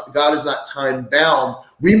 God is not time bound.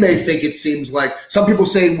 We may think it seems like, some people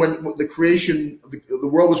say when the creation, the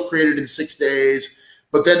world was created in 6 days,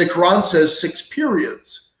 but then the Quran says 6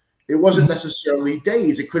 periods. It wasn't necessarily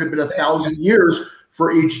days. It could have been 1,000 years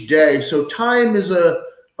for each day. So time is a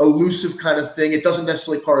elusive kind of thing. It doesn't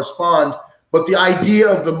necessarily correspond. But the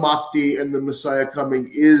idea of the Mahdi and the Messiah coming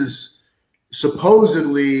is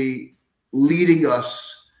supposedly leading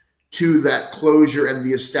us to that closure and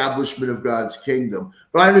the establishment of God's kingdom.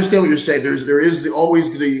 But I understand what you're saying. There is always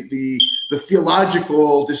the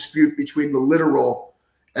theological dispute between the literal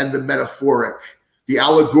and the metaphoric, the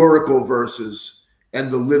allegorical verses and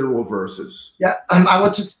the literal verses. Yeah, I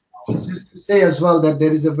want to say as well that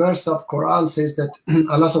there is a verse of Quran says that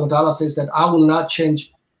Allah subhanahu wa ta'ala says that I will not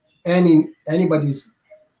change anybody's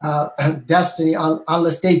destiny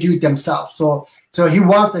unless they do it themselves. So he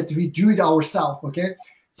wants that we do it ourselves. Okay,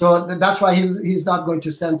 so that's why he's not going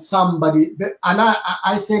to send somebody. And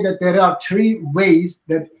I say that there are 3 ways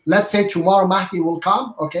that, let's say tomorrow Mahdi will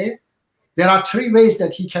come. Okay, there are 3 ways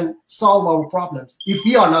that he can solve our problems if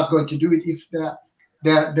we are not going to do it. If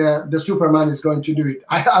the Superman is going to do it.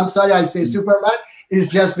 I'm sorry I say Superman. It's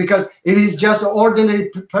just because if he's just an ordinary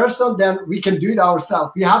person, then we can do it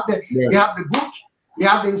ourselves. We have the book, we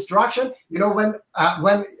have the instruction. When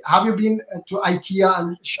have you been to IKEA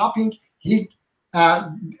and shopping?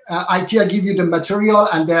 IKEA give you the material,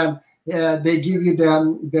 and then they give you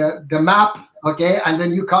the map, okay, and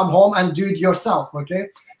then you come home and do it yourself, okay.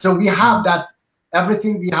 So we have that,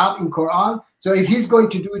 everything we have in Quran. So if he's going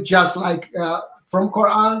to do it just like from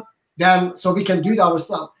Quran, then so we can do it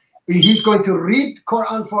ourselves. He's going to read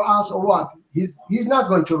Quran for us or what? He's not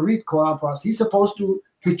going to read Quran for us. He's supposed to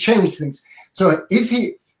change things. So is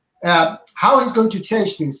he? How he's going to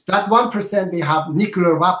change things? That 1%, they have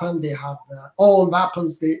nuclear weapon, they have all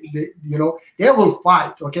weapons. They will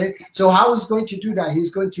fight. Okay. So how is going to do that?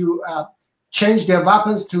 He's going to change their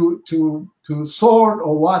weapons to sword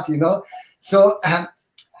or what? So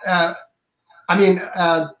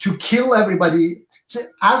to kill everybody. So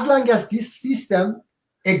as long as this system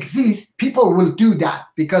exists, people will do that,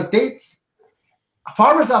 because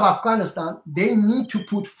farmers of Afghanistan, they need to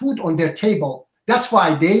put food on their table. That's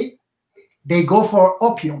why they go for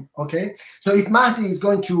opium. Okay, so if Mahdi is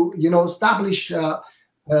going to establish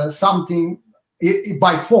something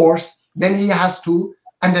by force, then he has to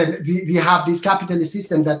and then we have this capitalist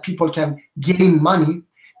system that people can gain money,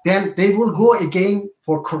 then they will go again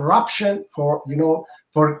for corruption, for, you know,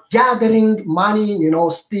 for gathering money, you know,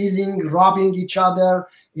 stealing, robbing each other,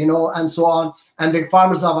 you know, and so on. And the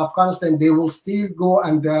farmers of Afghanistan, they will still go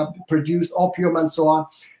and produce opium and so on.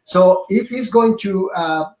 So if he's going to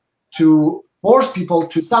force people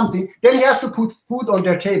to something, then he has to put food on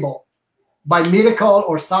their table by miracle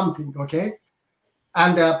or something, okay?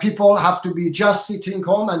 And people have to be just sitting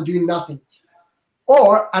home and doing nothing.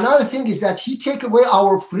 Or another thing is that he take away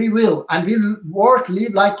our free will and we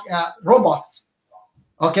live like robots.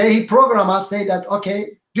 Okay, he program us, say that,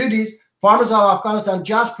 okay, do this. Farmers of Afghanistan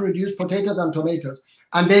just produce potatoes and tomatoes,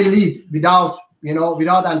 and they lead without, you know,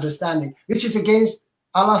 without understanding, which is against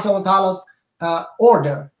Allah subhanahu wa ta'ala's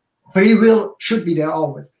order. Free will should be there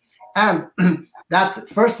always. And that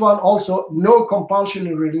first one also, no compulsion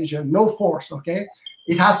in religion, no force, okay?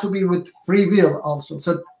 It has to be with free will also.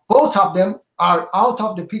 So both of them are out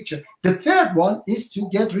of the picture. The third one is to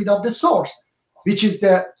get rid of the source, which is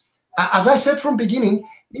the, as I said from beginning,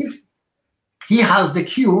 if he has the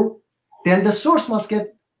cure, then the source must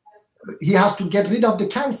get, he has to get rid of the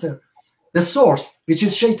cancer, the source, which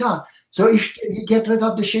is Shaitan. So if he get rid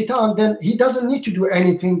of the Shaitan, then he doesn't need to do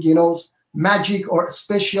anything, you know, magic or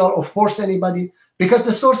special or force anybody, because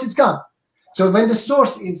the source is gone. So when the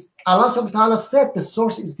source is, Allah subhanahu wa ta'ala said the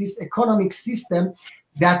source is this economic system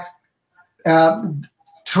that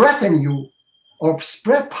threaten you or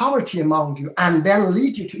spread poverty among you and then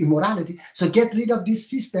lead you to immorality. So get rid of this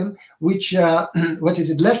system, which, what is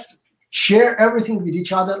it? Let's share everything with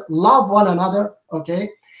each other, love one another, okay?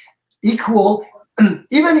 Equal.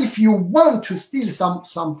 Even if you want to steal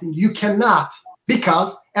something, you cannot,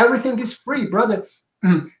 because everything is free, brother.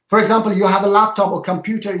 For example, you have a laptop or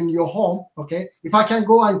computer in your home, okay? If I can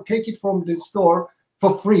go and take it from the store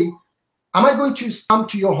for free, am I going to come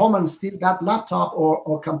to your home and steal that laptop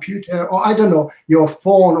or computer, or I don't know, your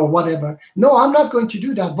phone or whatever? No, I'm not going to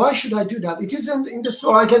do that. Why should I do that? It is in the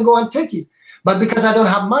store. I can go and take it. But because I don't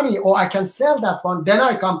have money or I can sell that one, then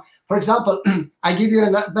I come. For example, I give you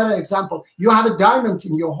a better example. You have a diamond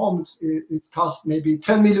in your home. It costs maybe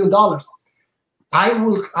 $10 million. I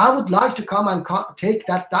would like to come and take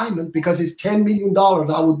that diamond because it's $10 million.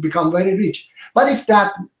 I would become very rich. But if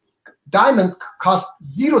that diamond cost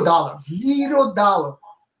 $0,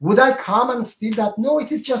 would I come and steal that? No,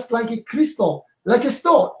 it is just like a crystal, like a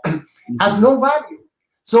stone, has no value.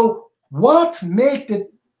 So what make the,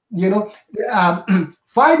 you know,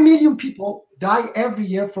 5 million people die every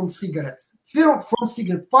year from cigarettes. From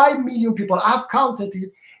cigarettes, 5 million people, I've counted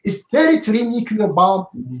it, is 33 nuclear bomb,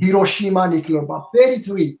 Hiroshima nuclear bomb,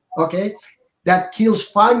 33, okay? That kills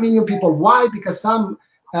 5 million people. Why? Because some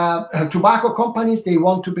tobacco companies, they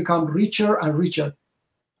want to become richer and richer.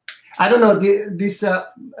 I don't know,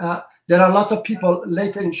 there are lots of people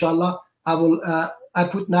later, inshallah. I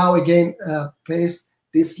put now again, paste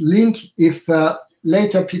this link. If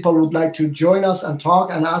later people would like to join us and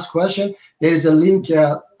talk and ask questions, there is a link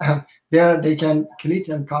there they can click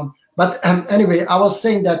and come. But anyway, I was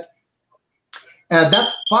saying that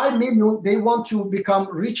that 5 million, they want to become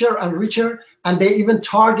richer and richer, and they even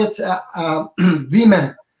target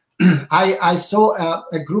women. I saw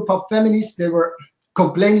a group of feminists, they were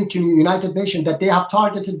complaining to the United Nations that they have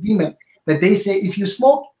targeted women, that they say if you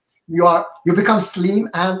smoke, you become slim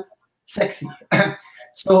and sexy.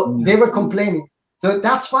 So they were complaining. So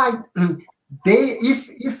that's why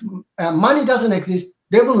if money doesn't exist,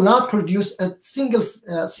 they will not produce a single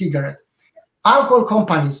cigarette. Alcohol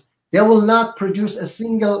companies, they will not produce a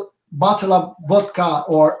single bottle of vodka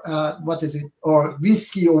or or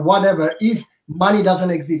whiskey or whatever if money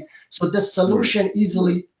doesn't exist. So the solution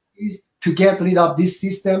easily is to get rid of this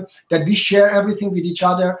system that we share everything with each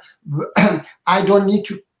other. I don't need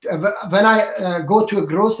to, when I go to a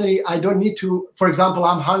grocery, I don't need to, for example,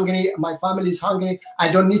 I'm hungry, my family is hungry,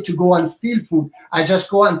 I don't need to go and steal food. I just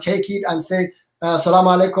go and take it and say,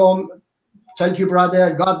 Assalamu alaikum, thank you,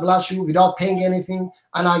 brother, God bless you, without paying anything,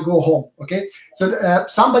 and I go home, okay? So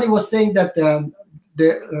somebody was saying that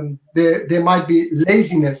there might be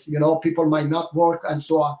laziness, you know, people might not work and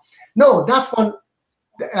so on. No, that one,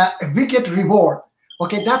 we get reward,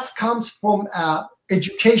 okay? That comes from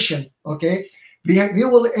education, okay? We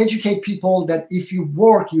will educate people that if you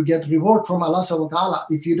work, you get reward from Allah subhanahu wa ta'ala.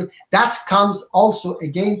 If you do, that comes also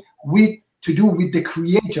again to do with the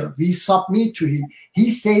Creator. We submit to Him. He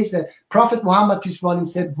says that Prophet Muhammad peace be upon him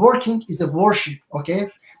said, working is the worship. Okay,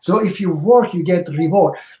 so if you work, you get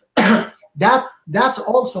reward. That's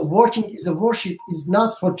also working is a worship is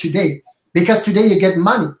not for today, because today you get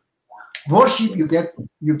money. Worship you get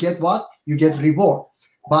what? You get reward.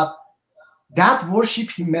 But That worship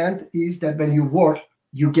he meant is that when you work,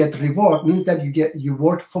 you get reward. Means that you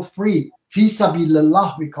work for free. Fi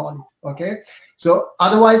sabilillah, we call it. Okay. So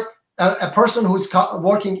otherwise, a person who's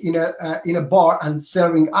working in a bar and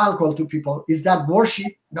serving alcohol to people, is that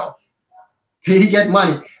worship? No. He get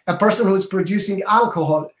money. A person who's producing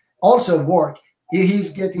alcohol also work.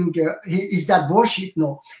 He's getting. Is that worship?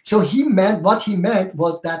 No. So what he meant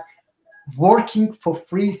was that working for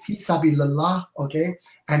free, fi sabilillah, okay,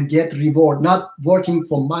 and get reward, not working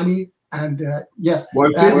for money. And yes,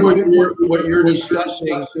 well, I think what you're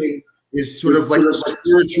discussing is sort of like a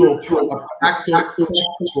spiritual, a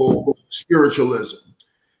practical spiritualism,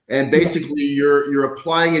 and basically you're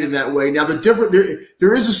applying it in that way. Now,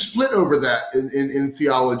 there is a split over that in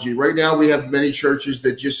theology. Right now, we have many churches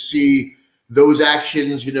that just see those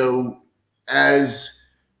actions, as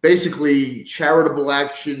basically charitable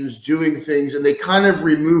actions, doing things, and they kind of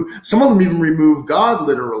some of them even remove God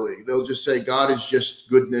literally. They'll just say God is just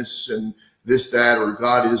goodness and this, that, or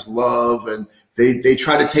God is love, and they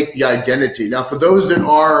try to take the identity. Now, for those that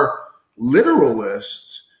are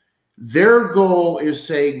literalists, their goal is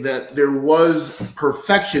saying that there was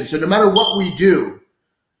perfection. So no matter what we do,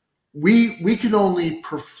 we can only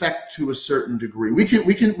perfect to a certain degree. We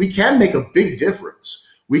can make a big difference.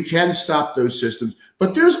 We can stop those systems,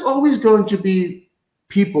 but there's always going to be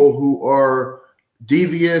people who are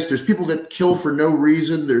devious. There's people that kill for no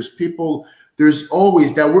reason. There's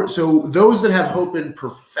always that. So those that have hope in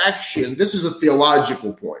perfection, this is a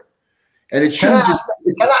theological point, and it shouldn't just.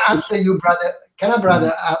 Can I answer you, brother? Can I,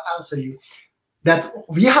 brother, answer you? That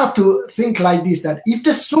we have to think like this: that if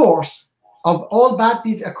the source of all bad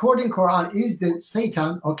deeds, according to Quran, is the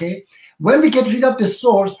Satan, okay, when we get rid of the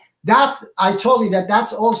source, that I told you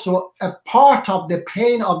that's also a part of the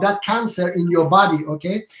pain of that cancer in your body,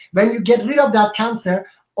 okay? When you get rid of that cancer,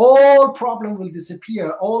 all problem will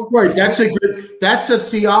disappear. Right. That's a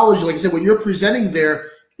theology. Like I said, what you're presenting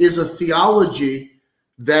there is a theology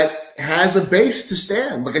that has a base to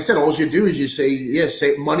stand. Like I said, all you do is you say, yes,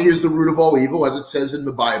 money is the root of all evil, as it says in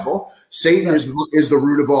the Bible. Satan is the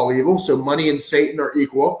root of all evil. So money and Satan are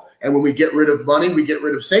equal. And when we get rid of money, we get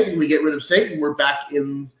rid of Satan. We get rid of Satan, we're back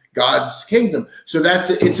in God's kingdom. So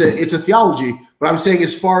it's a theology. But I'm saying,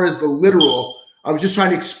 as far as the literal, I was just trying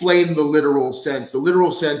to explain the literal sense. The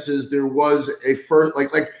literal sense is there was a first,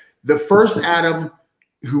 like the first Adam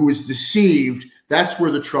who was deceived. That's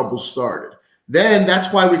where the trouble started. Then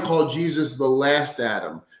that's why we call Jesus the last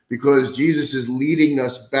Adam, because Jesus is leading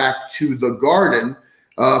us back to the garden.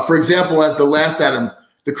 For example, as the last Adam,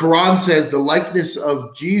 the Quran says the likeness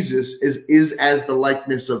of Jesus is as the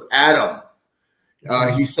likeness of Adam.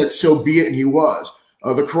 He said, so be it, and he was.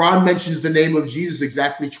 The Quran mentions the name of Jesus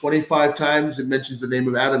exactly 25 times. It mentions the name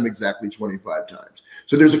of Adam exactly 25 times.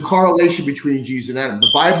 So there's a correlation between Jesus and Adam.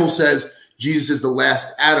 The Bible says Jesus is the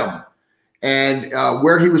last Adam. And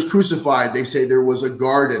where he was crucified, they say there was a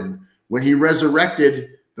garden. When he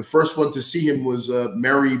resurrected, the first one to see him was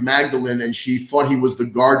Mary Magdalene, and she thought he was the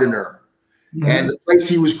gardener. Mm-hmm. And the place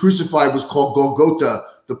he was crucified was called Golgotha,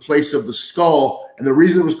 the place of the skull. And the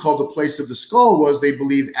reason it was called the place of the skull was they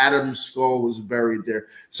believed Adam's skull was buried there.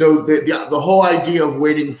 So the whole idea of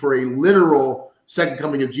waiting for a literal second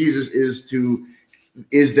coming of Jesus is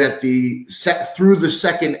that through the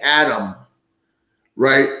second Adam,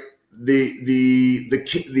 right?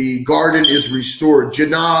 The garden is restored.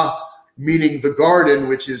 Jannah, meaning the garden,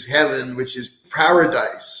 which is heaven, which is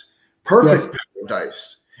paradise, perfect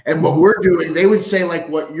paradise. And what we're doing, they would say, like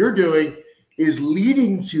what you're doing is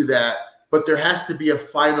leading to that, but there has to be a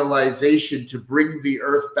finalization to bring the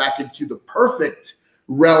earth back into the perfect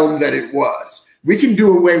realm that it was. We can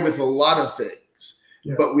do away with a lot of things,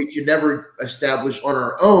 but we can never establish on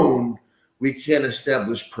our own. We can't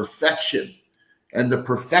establish perfection. And the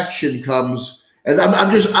perfection comes, and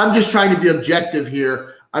I'm just trying to be objective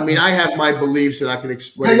here. I mean, I have my beliefs, and I can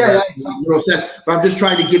explain that in real sense. But I'm just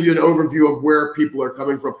trying to give you an overview of where people are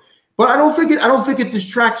coming from. But I don't think it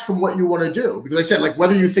distracts from what you want to do, because I said, like,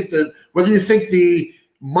 whether you think the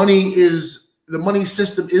money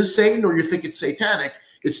system is Satan or you think it's satanic,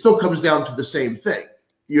 it still comes down to the same thing.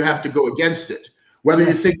 You have to go against it. Whether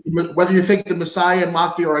you think the Messiah and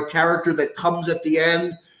Mahdi are a character that comes at the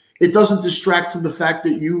end, it doesn't distract from the fact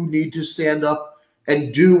that you need to stand up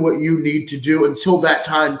and do what you need to do until that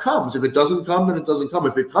time comes. If it doesn't come, then it doesn't come.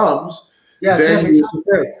 If it comes, then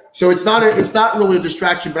exactly. So it's not really a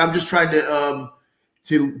distraction. But I'm just trying to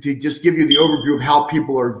just give you the overview of how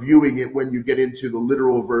people are viewing it when you get into the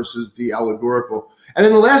literal versus the allegorical. And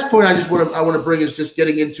then the last point I want to bring is just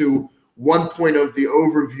getting into one point of the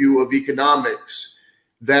overview of economics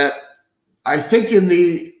that I think in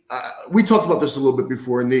the we talked about this a little bit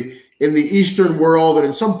before, in the Eastern world and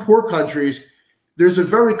in some poor countries, there's a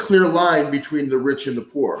very clear line between the rich and the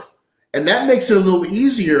poor. And that makes it a little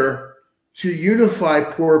easier to unify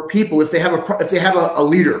poor people if they have a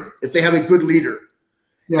leader, if they have a good leader.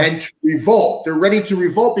 Yeah. And to revolt. They're ready to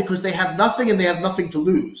revolt because they have nothing and they have nothing to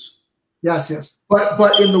lose. Yes, yes.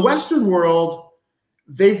 But in the Western world,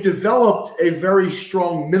 they've developed a very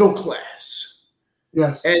strong middle class.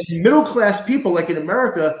 Yes. And middle class people, like in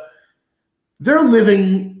America, they're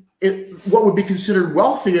living in what would be considered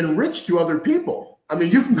wealthy and rich to other people. I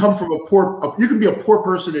mean, you can come from you can be a poor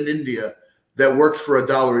person in India that worked for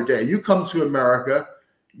 $1 a day. You come to America,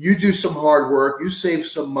 you do some hard work, you save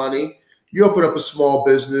some money, you open up a small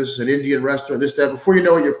business, an Indian restaurant, this, that. Before you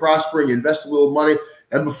know it, you're prospering, you invest a little money,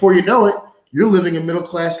 and before you know it, you're living a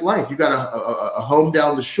middle-class life. You've got a home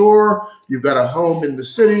down the shore, you've got a home in the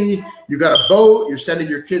city, you've got a boat, you're sending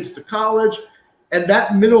your kids to college, and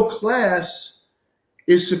that middle class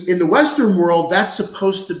is, in the Western world, that's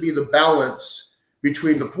supposed to be the balance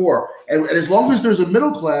between the poor. And as long as there's a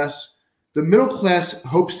middle class, the middle class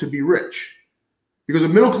hopes to be rich. Because a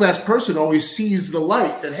middle-class person always sees the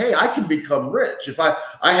light that, hey, I can become rich. If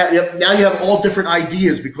now you have all different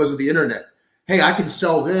ideas because of the internet. Hey, I can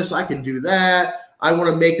sell this, I can do that. I want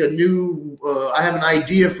to make a new, I have an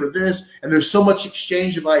idea for this. And there's so much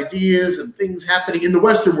exchange of ideas and things happening in the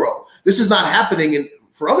Western world. This is not happening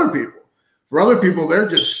for other people. For other people, they're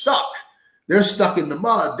just stuck. They're stuck in the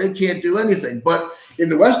mud. They can't do anything. But in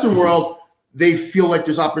the Western world, they feel like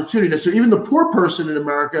there's opportunity. So even the poor person in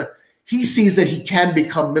America, he sees that he can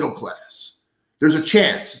become middle class. There's a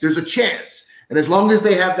chance. There's a chance. And as long as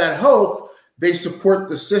they have that hope, they support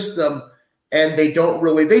the system, and they don't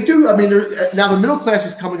really, they do. I mean, now the middle class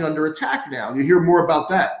is coming under attack now. You hear more about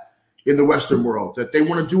that in the Western world, that they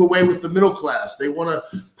want to do away with the middle class. They want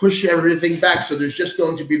to push everything back. So there's just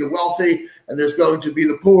going to be the wealthy and there's going to be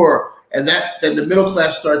the poor. And then the middle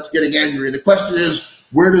class starts getting angry. And the question is,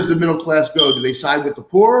 where does the middle class go? Do they side with the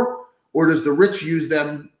poor, or does the rich use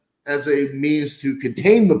them as a means to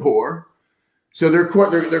contain the poor? So they're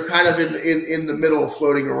kind of in the middle,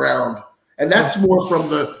 floating around, and that's more from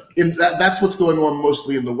that's what's going on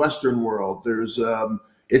mostly in the Western world. There's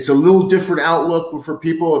it's a little different outlook for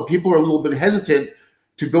people, and people are a little bit hesitant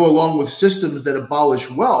to go along with systems that abolish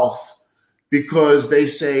wealth because they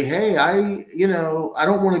say, hey, I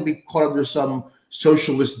don't want to be caught under some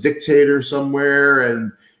socialist dictator somewhere,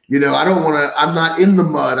 and I'm not in the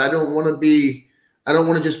mud. I don't want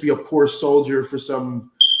to just be a poor soldier for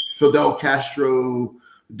some Fidel Castro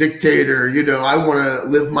dictator. I want to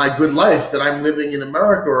live my good life that I'm living in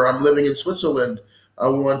America or I'm living in Switzerland. I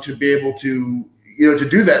want to be able to, to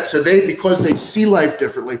do that. So because they see life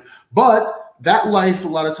differently, but that life a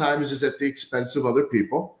lot of times is at the expense of other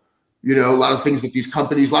people. A lot of things that these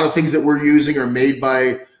companies, a lot of things that we're using are made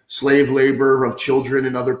by slave labor of children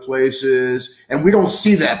in other places. And we don't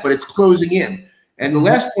see that, but it's closing in. And the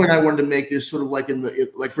last point I wanted to make is sort of like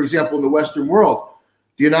for example, in the Western world,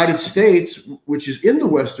 the United States, which is in the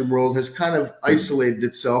Western world, has kind of isolated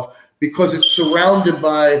itself because it's surrounded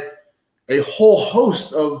by a whole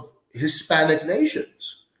host of Hispanic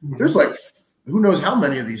nations. There's like, who knows how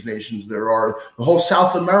many of these nations there are, the whole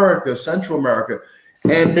South America, Central America.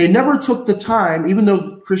 And they never took the time, even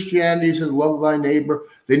though Christianity says love thy neighbor,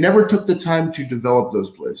 they never took the time to develop those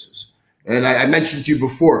places. And I mentioned to you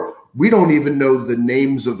before, we don't even know the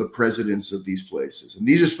names of the presidents of these places. And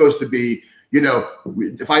these are supposed to be,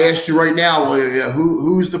 if I asked you right now, well,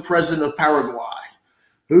 who's the president of Paraguay?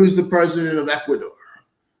 Who's the president of Ecuador?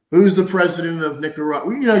 Who's the president of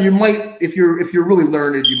Nicaragua? You might, if you're really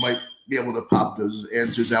learned, you might be able to pop those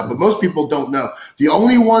answers out. But most people don't know. The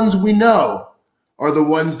only ones we know are the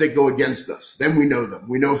ones that go against us. Then we know them.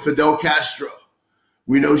 We know Fidel Castro.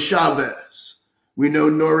 We know Chavez. We know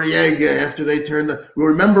Noriega after they turned we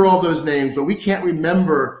remember all those names, but we can't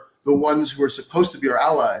remember the ones who are supposed to be our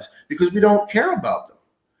allies because we don't care about them.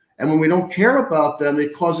 And when we don't care about them,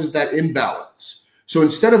 it causes that imbalance. So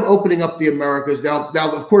instead of opening up the Americas, now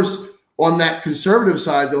of course, on that conservative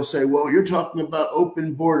side, they'll say, well, you're talking about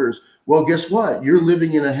open borders. Well, guess what? You're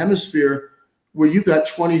living in a hemisphere where you've got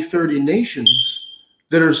 20, 30 nations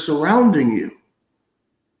that are surrounding you.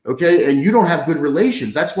 Okay, and you don't have good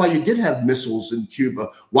relations. That's why you did have missiles in Cuba.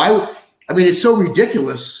 Why? I mean, it's so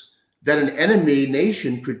ridiculous that an enemy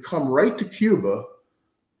nation could come right to Cuba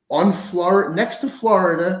on Florida, next to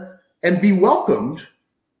Florida, and be welcomed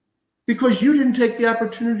because you didn't take the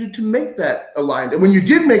opportunity to make that alliance. And when you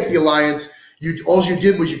did make the alliance, all you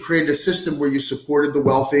did was you created a system where you supported the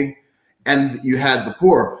wealthy and you had the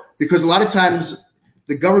poor. Because a lot of times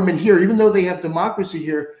the government here, even though they have democracy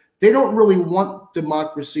here, they don't really want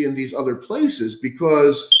democracy in these other places,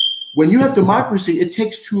 because when you have democracy, it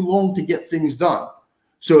takes too long to get things done.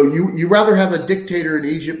 So you rather have a dictator in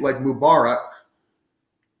Egypt like Mubarak,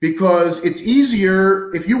 because it's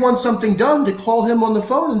easier if you want something done to call him on the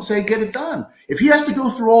phone and say, get it done. If he has to go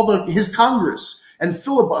through all his Congress and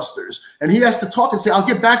filibusters, and he has to talk and say, I'll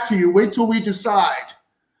get back to you, wait till we decide.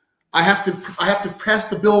 I have to pass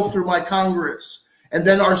the bill through my Congress, and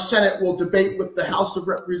then our Senate will debate with the House of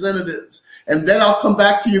Representatives, and then I'll come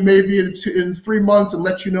back to you maybe in 3 months and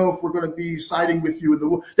let you know if we're going to be siding with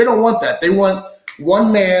you. They don't want that. They want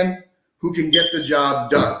one man who can get the job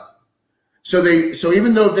done. So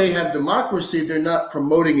even though they have democracy, they're not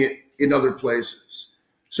promoting it in other places.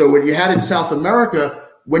 So what you had in South America,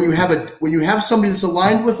 when you have somebody that's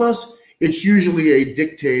aligned with us, it's usually a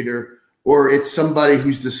dictator, or it's somebody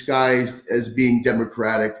who's disguised as being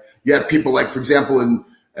democratic. You have people like, for example, and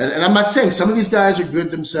I'm not saying some of these guys are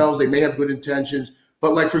good themselves, they may have good intentions,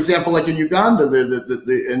 but like, for example, like in Uganda,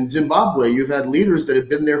 in Zimbabwe, you've had leaders that have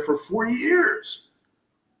been there for 40 years.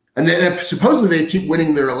 And then supposedly they keep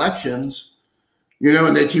winning their elections, you know,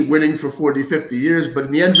 and they keep winning for 40, 50 years.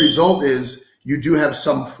 But the end result is you do have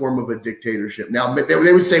some form of a dictatorship. Now, they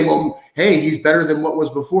would say, well, hey, he's better than what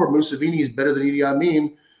was before. Mussolini is better than Idi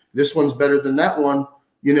Amin. This one's better than that one,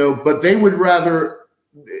 you know, but they would rather,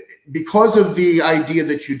 because of the idea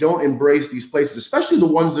that you don't embrace these places, especially the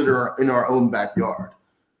ones that are in our own backyard.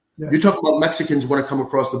 Yeah. You talk about Mexicans want to come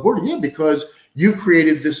across the border. Yeah, because you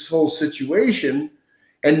created this whole situation,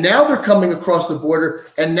 and now they're coming across the border,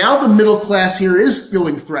 and now the middle class here is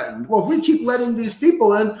feeling threatened. Well, if we keep letting these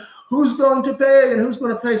people in, who's going to pay and who's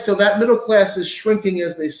going to pay? So that middle class is shrinking,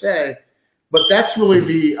 as they say. But that's really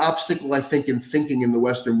the obstacle, I think, in thinking in the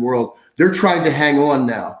Western world. They're trying to hang on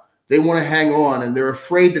now. They want to hang on, and they're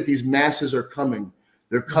afraid that these masses are coming.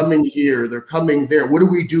 They're coming here. They're coming there. What do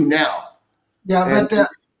we do now? Yeah, but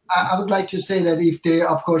I would like to say that if they,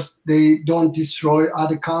 of course, they don't destroy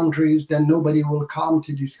other countries, then nobody will come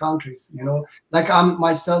to these countries, you know. Like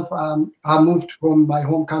myself, I moved from my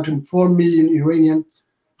home country. 4 million Iranians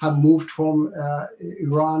have moved from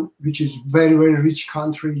Iran, which is very, very rich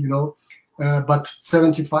country, you know. But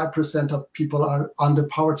 75% of people are under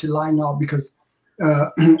poverty line now because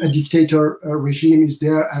a dictator regime is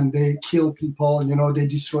there, and they kill people, you know, they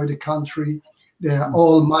destroy the country.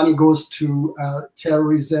 All money goes to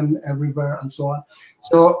terrorism everywhere and so on.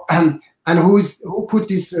 So, and who put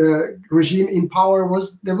this regime in power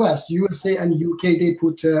was the West, USA and UK. They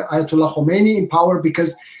put Ayatollah Khomeini in power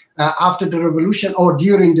because after the revolution, or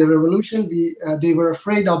during the revolution, they were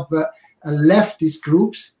afraid of leftist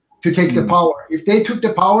groups to take the power. If they took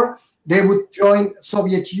the power, they would join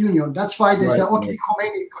Soviet Union. That's why they said, okay,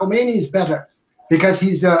 Khomeini is better because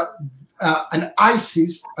he's an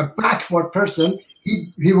ISIS, a backward person.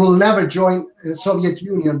 He will never join Soviet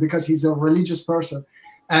Union because he's a religious person.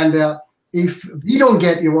 And if we don't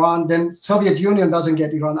get Iran, then Soviet Union doesn't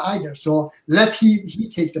get Iran either. So let he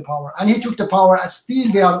take the power. And he took the power, and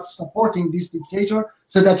still they are supporting this dictator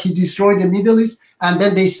so that he destroyed the Middle East, and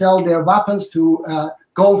then they sell their weapons to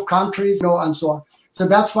Gulf countries, you know, and so on. So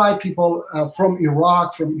that's why people from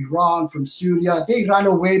Iraq, from Iran, from Syria, they ran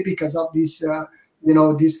away because of these, you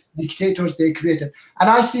know, these dictators they created. And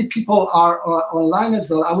I see people are online as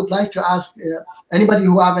well. I would like to ask anybody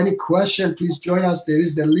who have any question, please join us. There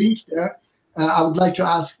is the link there. I would like to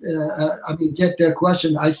ask, get their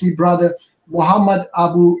question. I see brother Muhammad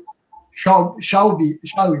Abu Shawbi.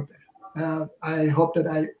 I hope that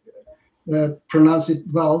I pronounce it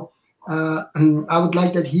well. And I would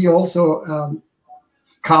like that he also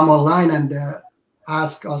come online and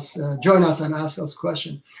ask us, join us and ask us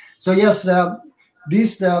questions. So yes, I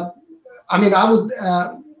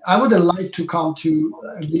wouldn't like to come to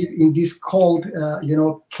live in this cold, you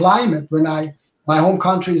know, climate when my home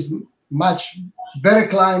country is much better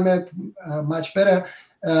climate, much better.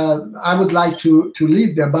 I would like to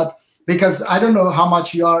live there, but because I don't know how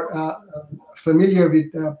much you are familiar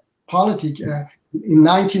with politics. In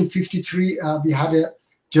 1953, we had a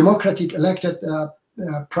democratic elected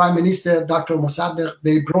Prime Minister, Dr. Mossadegh.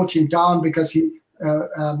 They brought him down because he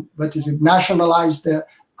nationalized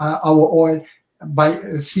our oil by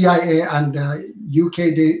CIA and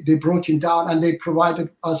UK. They brought him down, and they provided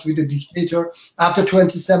us with a dictator. After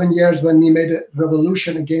 27 years, when we made a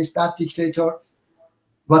revolution against that dictator,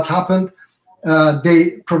 what happened?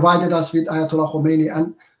 They provided us with Ayatollah Khomeini,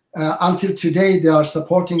 and until today, they are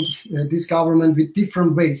supporting this government with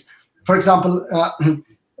different ways. For example,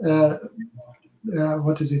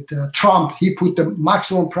 Trump, he put the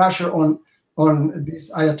maximum pressure on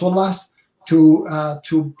these Ayatollahs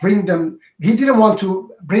to bring them. He didn't want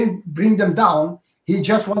to bring them down. He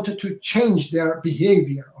just wanted to change their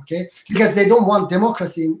behavior, okay? Because they don't want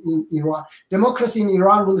democracy in Iran. Democracy in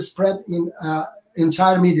Iran will spread in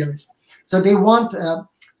entire Middle East. So they want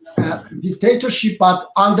dictatorship, but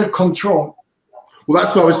under control. Well,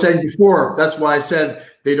 that's what I was saying before. That's why I said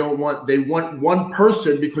they want one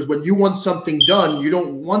person, because when you want something done, you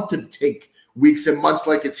don't want to take weeks and months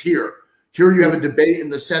like it's here. Here you have a debate in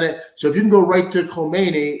the Senate. So if you can go right to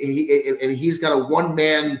Khomeini and he's got a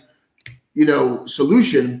one-man,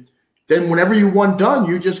 solution, then whenever you want done,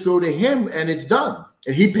 you just go to him and it's done.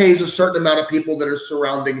 And he pays a certain amount of people that are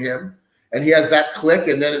surrounding him, and he has that clique,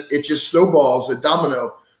 and then it just snowballs a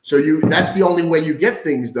domino. So that's the only way you get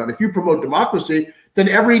things done. If you promote democracy, then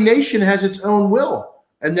every nation has its own will,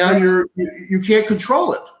 and now you can't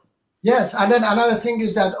control it. Yes, and then another thing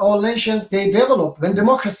is that all nations, they develop. When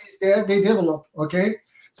democracy is there, they develop, okay?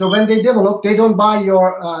 So when they develop, they don't buy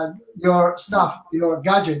your stuff, your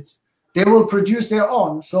gadgets. They will produce their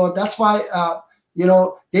own. So that's why,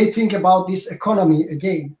 they think about this economy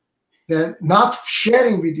again. They're not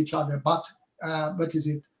sharing with each other, but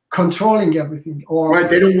controlling everything. Or right,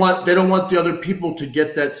 they don't want the other people to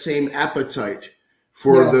get that same appetite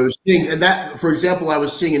for those things. And that, for example, I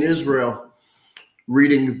was seeing in Israel,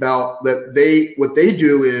 reading about that what they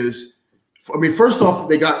do is, first off,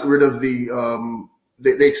 they got rid of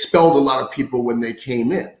they expelled a lot of people when they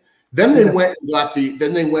came in. Then they went and got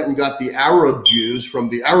the Arab Jews from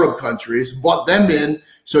the Arab countries, brought them in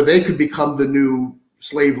so they could become the new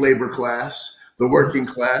slave labor class, the working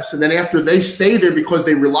class. And then after they stay there because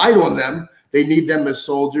they relied on them, they need them as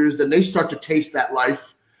soldiers, then they start to taste that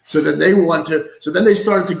life. So then they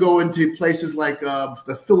started to go into places like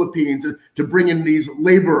the Philippines to bring in these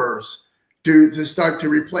laborers to start to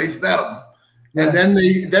replace them. Yeah. And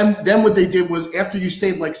then what they did was, after you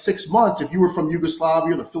stayed like 6 months, if you were from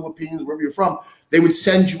Yugoslavia, the Philippines, wherever you're from, they would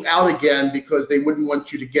send you out again because they wouldn't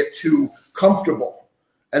want you to get too comfortable.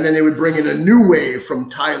 And then they would bring in a new wave from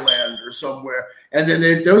Thailand or somewhere. And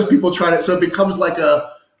then those people try to, so it becomes like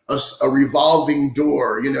a revolving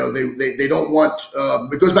door. They don't want,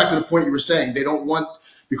 it goes back to the point you were saying, they don't want,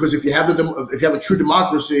 because if you have a true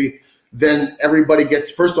democracy, then everybody gets,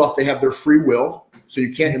 first off, they have their free will. So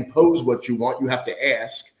you can't impose what you want. You have to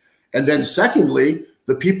ask. And then secondly,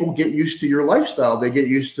 the people get used to your lifestyle. They get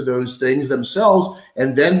used to those things themselves,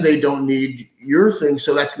 and then they don't need your thing.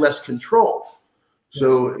 So that's less control.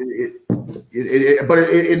 So, but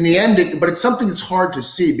in the end, but it's something that's hard to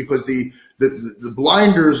see, because the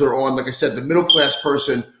blinders are on, like I said, the middle-class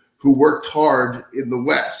person who worked hard in the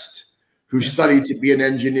West, who studied to be an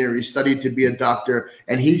engineer, he studied to be a doctor,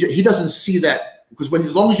 and he doesn't see that, because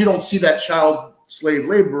as long as you don't see that child slave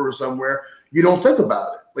laborer somewhere, you don't think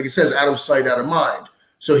about it. Like it says, out of sight, out of mind.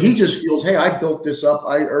 So he just feels, hey, I built this up,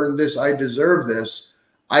 I earned this, I deserve this.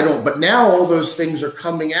 But now all those things are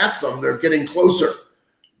coming at them. They're getting closer.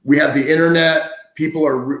 We have the internet. People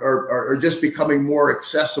are just becoming more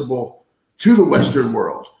accessible to the Western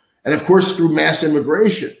world. And of course, through mass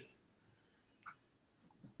immigration.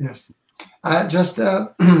 Yes. I just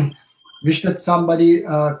wish that somebody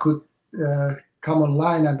could come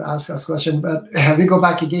online and ask us a question, but we go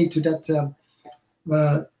back again to that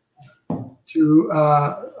to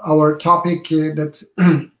our topic that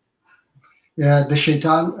the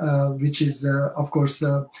Shaitan, which is of course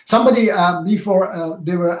somebody before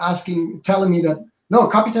they were telling me that no,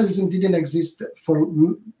 capitalism didn't exist for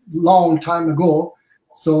a long time ago,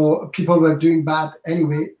 so people were doing bad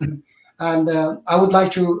anyway. And I would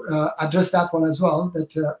like to address that one as well.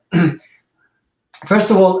 That first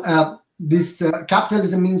of all, this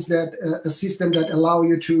capitalism means that a system that allows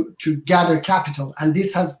you to gather capital, and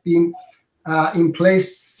this has been in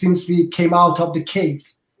place since we came out of the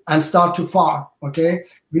caves and start to farm. Okay,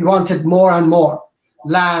 we wanted more and more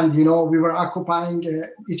land. We were occupying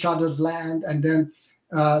each other's land and then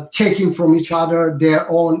taking from each other their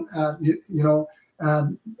own,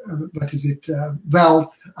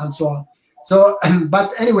 wealth and so on. So,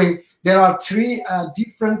 but anyway. There are three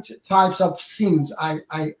different types of sins, I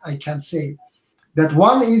can say. That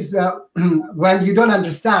one is when you don't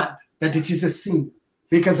understand that it is a sin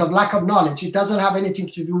because of lack of knowledge. It doesn't have anything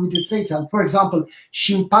to do with the Satan. For example,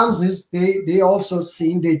 chimpanzees, they also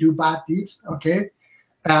sin, they do bad deeds, okay?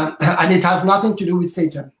 And it has nothing to do with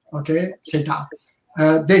Satan, okay? Shaitan.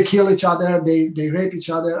 They kill each other, they rape each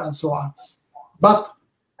other, and so on. But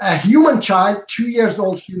a human child, 2 years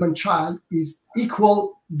old human child, is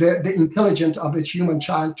equal. The intelligence of a human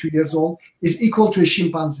child, 2 years old, is equal to a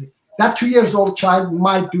chimpanzee. That 2 years old child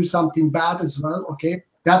might do something bad as well, okay?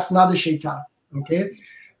 That's not a Shaitan, okay?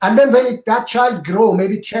 And then when that child grow,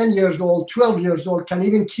 maybe 10 years old, 12 years old, can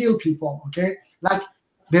even kill people, okay? Like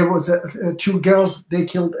there was two girls, they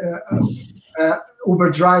killed Uber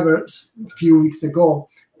drivers a few weeks ago.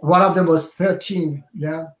 One of them was 13,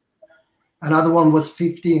 yeah. Another one was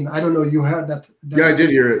 15. I don't know, you heard that? Yeah, I did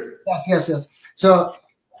hear it. Yes. So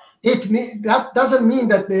that doesn't mean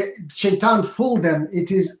that the Shaitan fooled them.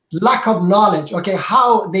 It is lack of knowledge. Okay,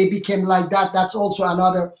 how they became like that, that's also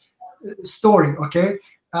another story, okay?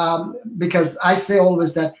 Because I say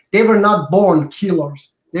always that they were not born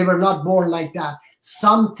killers. They were not born like that.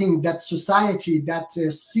 Something that society, that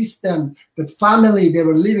system, that family they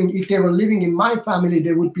were living, if they were living in my family,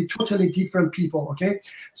 they would be totally different people, okay?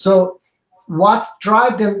 So what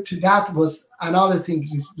drive them to that was another thing,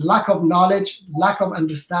 is lack of knowledge, lack of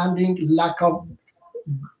understanding, lack of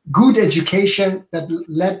good education that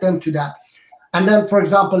led them to that. And then, for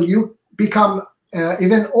example, you become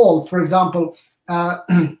even old. For example,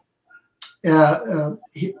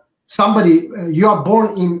 somebody, you are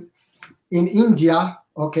born in India,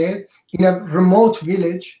 okay, in a remote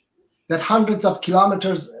village that hundreds of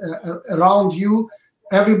kilometers around you,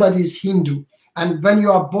 everybody is Hindu. And when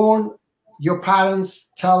you are born, your parents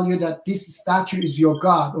tell you that this statue is your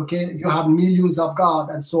God, okay? You have millions of God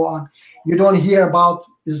and so on. You don't hear about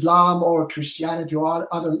Islam or Christianity or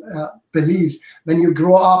other beliefs. When you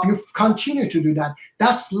grow up, you continue to do that.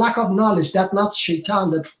 That's lack of knowledge. That's not Shaitan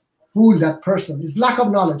that fooled that person. It's lack of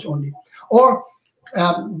knowledge only. Or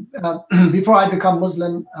before I become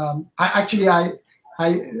Muslim, I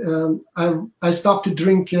stopped to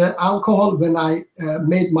drink alcohol when I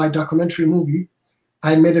made my documentary movie.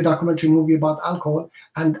 I made a documentary movie about alcohol,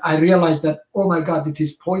 and I realized that, oh my God, it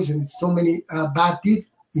is poison. It's so many bad deeds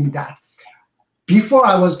in that. Before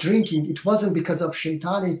I was drinking, it wasn't because of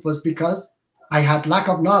Shaitan. It was because I had lack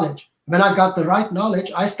of knowledge. When I got the right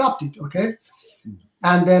knowledge, I stopped it, okay?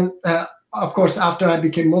 And then, of course, after I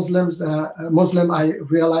became Muslim, I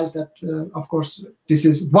realized that, of course, this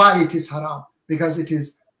is why it is haram, because it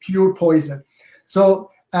is pure poison. So,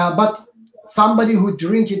 but somebody who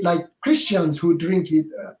drink it, like Christians who drink it,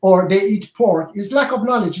 or they eat pork, is lack of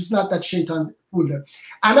knowledge. It's not that Shaitan fooled them.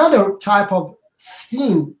 Another type of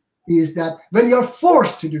sin is that when you're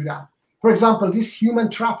forced to do that, for example, this human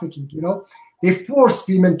trafficking, you know, they force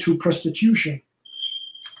women to prostitution.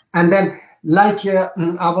 And then, like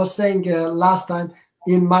I was saying last time,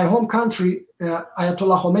 in my home country,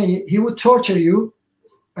 Ayatollah Khomeini, he would torture you,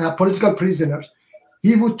 political prisoners.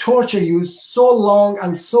 He would torture you so long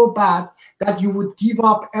and so bad that you would give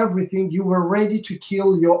up everything. You were ready to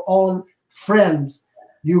kill your own friends.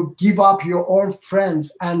 You give up your own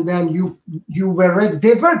friends, and then you were ready.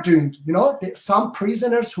 They were doing, you know, some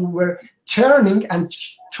prisoners who were turning and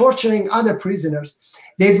torturing other prisoners.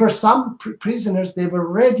 They were some prisoners, they were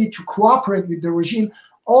ready to cooperate with the regime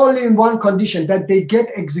only in one condition, that they get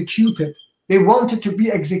executed. They wanted to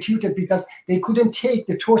be executed because they couldn't take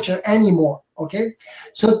the torture anymore, okay?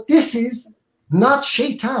 So this is not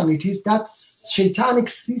Shaitan. It is that Shaitanic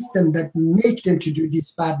system that make them to do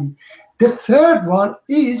this badly. The third one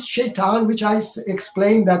is Shaitan, which I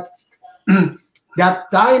explained that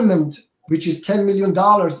that diamond, which is $10 million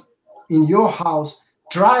in your house,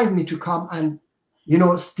 drive me to come and, you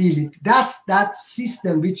know, steal it. That's that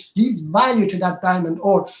system which gives value to that diamond.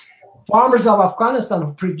 Or farmers of Afghanistan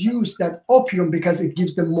who produce that opium because it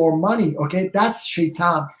gives them more money, okay? That's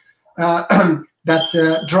Shaitan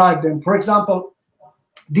that drive them. For example,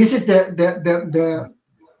 this is the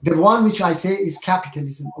one which I say is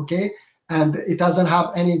capitalism, okay? And it doesn't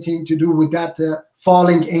have anything to do with that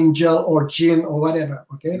falling angel or jinn or whatever,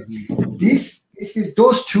 okay? This is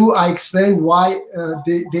those two. I explained why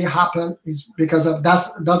they happen is because of that.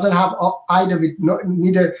 Doesn't have either with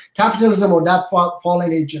neither capitalism or that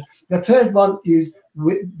fallen angel. The third one is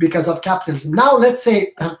because of capitalism. Now let's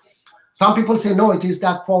say some people say no, it is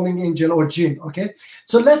that falling angel or jinn, okay?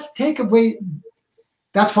 So let's take away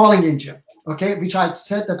that falling angel, okay? Which I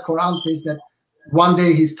said that Quran says that one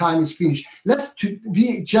day his time is finished.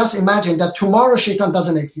 We just imagine that tomorrow Shaitan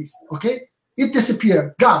doesn't exist, okay? It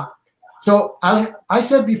disappeared, gone. So I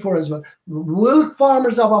said before as well, will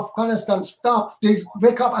farmers of Afghanistan stop? They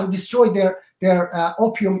wake up and destroy their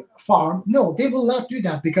opium farm? No, they will not do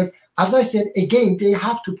that, because as I said, again, they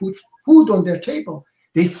have to put food on their table.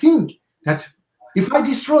 They think that if I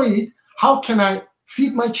destroy it, how can I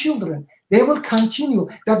feed my children? They will continue.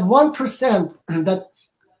 That 1% that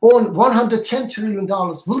own $110 trillion,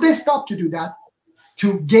 will they stop to do that,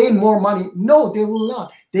 to gain more money? No, they will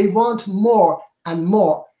not. They want more and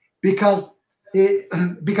more, because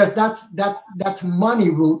that money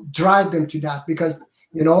will drive them to that. Because,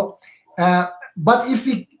 you know, but if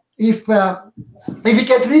we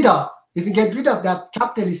get rid of that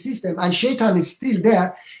capitalist system and Shaitan is still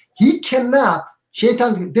there, he cannot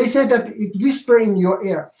Shaitan, they said that it whisper in your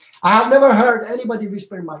ear. I have never heard anybody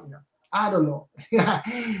whisper in my ear. I don't know.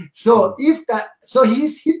 So if that, so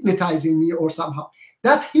he's hypnotizing me or somehow.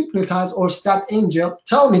 That hypnotize or that angel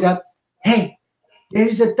tell me that, hey, there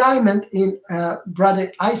is a diamond in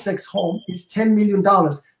Brother Isaac's home. It's $10 million.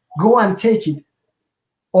 Go and take it.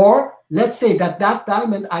 Or let's say that that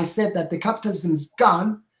diamond, I said that the capitalism is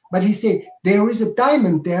gone, but he said, there is a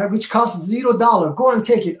diamond there which costs $0. Go and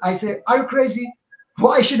take it. I say, are you crazy?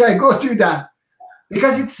 Why should I go do that?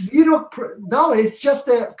 Because it's $0. It's just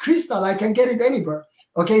a crystal. I can get it anywhere.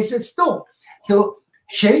 Okay, it's a stone. So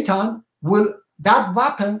Shaitan will, that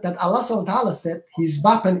weapon that Allah subhanahu wa ta'ala said, his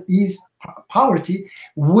weapon is poverty,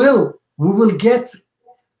 we will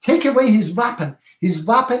take away his weapon. His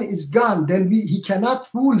weapon is gone. Then he cannot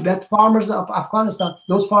fool that farmers of Afghanistan,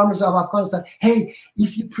 those farmers of Afghanistan. Hey,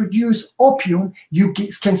 if you produce opium, you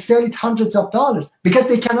can sell it hundreds of dollars because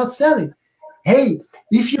they cannot sell it. Hey,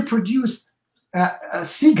 if you produce a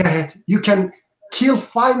cigarette, you can kill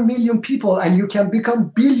 5 million people and you can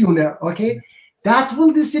become billionaire. Okay, that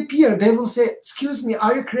will disappear. They will say, excuse me,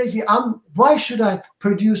 are you crazy? Why should I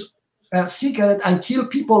produce a cigarette and kill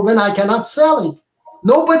people when I cannot sell it?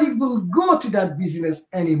 Nobody will go to that business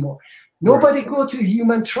anymore. Nobody go to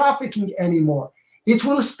human trafficking anymore. It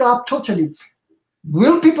will stop totally.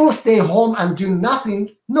 Will people stay home and do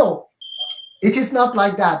nothing? No, it is not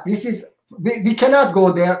like that. This is, we cannot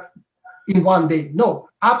go there in one day. No,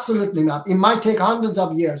 absolutely not. It might take hundreds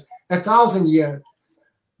of years, 1,000 years.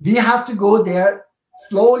 We have to go there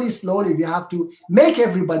slowly, slowly. We have to make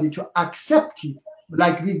everybody to accept it.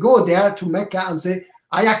 Like we go there to Mecca and say,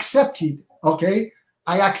 I accept it, okay?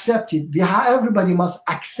 I accept it. Everybody must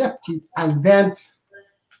accept it. And then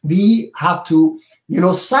we have to,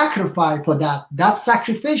 sacrifice for that. That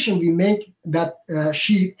sacrifice we make, that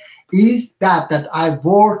sheep, is that I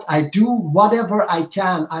work, I do whatever I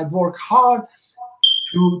can. I work hard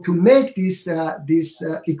to make this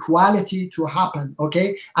equality to happen,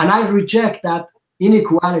 okay? And I reject that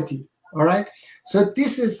inequality, all right? So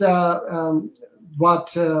this is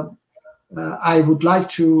what I would like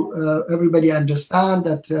to everybody understand,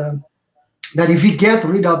 that if we get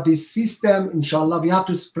rid of this system, inshallah, we have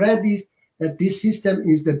to spread this, that this system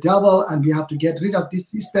is the devil, and we have to get rid of this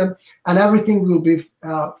system, and everything will be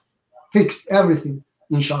fixed, everything,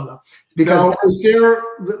 inshallah. Because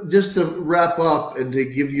now, just to wrap up and to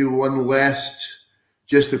give you one last,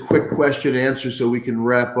 just a quick question answer so we can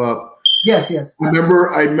wrap up. Yes. I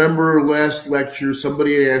remember last lecture,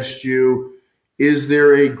 somebody had asked you, is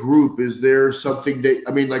there a group? Is there something that,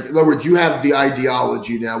 like, in other words, you have the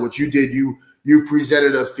ideology now. What you did, you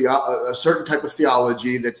presented a certain type of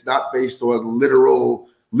theology that's not based on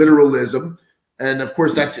literalism. And of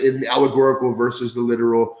course, that's in the allegorical versus the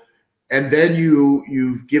literal. And then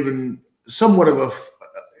you've given somewhat of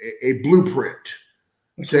a blueprint.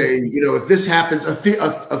 Say, if this happens, a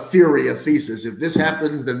theory, a thesis. If this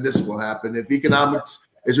happens, then this will happen. If economics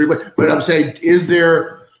is, but I'm saying,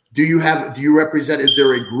 do you represent? Is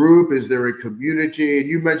there a group? Is there a community? And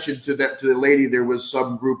you mentioned to the lady there was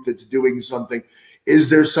some group that's doing something. Is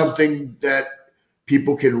there something that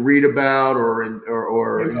people can read about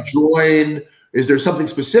or join? Is there something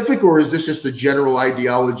specific, or is this just a general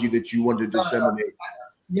ideology that you want to disseminate?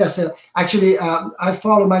 Yes, actually, I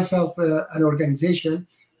follow myself an organization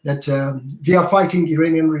that we are fighting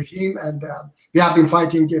Iranian regime, and we have been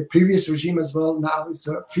fighting a previous regime as well. Now it's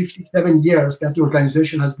 57 years that the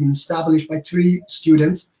organization has been established by 3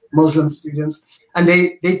 students, Muslim students, and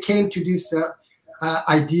they came to this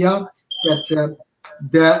idea that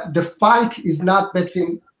the fight is not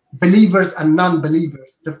between believers and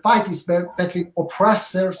non-believers. The fight is between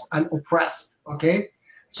oppressors and oppressed. Okay.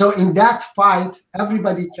 So in that fight,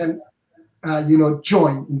 everybody can,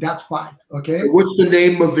 join in that fight. Okay. What's the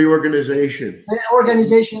name of the organization? The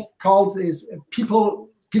organization called is People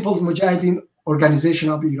Mujahideen Organization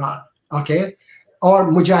of Iran. Okay,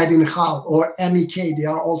 or Mujahideen Khal or MEK. They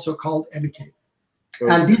are also called MEK.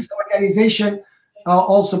 Okay. And this organization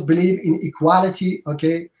also believe in equality.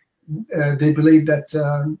 Okay, they believe that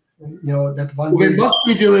that one. Well,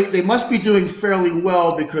 they must be doing fairly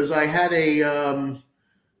well, because I had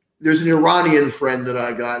there's an Iranian friend that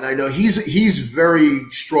I got, and I know he's very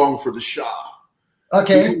strong for the Shah.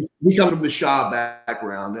 Okay, he comes from the Shah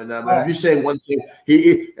background, and if you say one thing,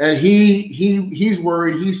 he's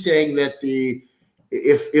worried. He's saying that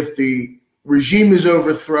if the regime is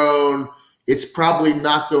overthrown, it's probably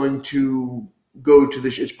not going to go to the.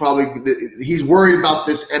 It's probably he's worried about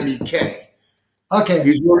this MEK. Okay,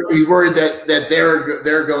 he's worried that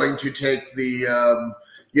they're going to take the.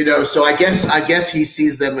 So I guess he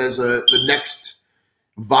sees them as the next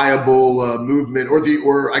viable movement,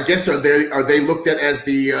 or I guess are they looked at as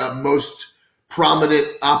the most prominent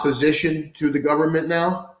opposition to the government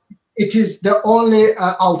now? It is the only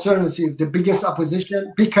alternative, the biggest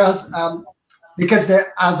opposition, because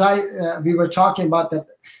we were talking about that,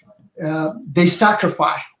 they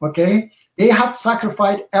sacrifice. Okay, they have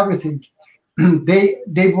sacrificed everything.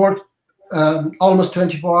 they work almost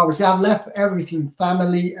 24 hours. They have left everything,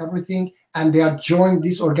 family, everything, and they are joined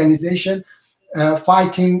this organization,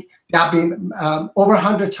 fighting. There have been over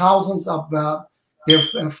 100,000 of their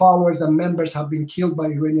followers and members have been killed by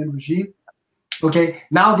Iranian regime. Okay,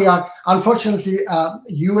 now they are, unfortunately,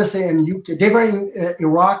 USA and UK, they were in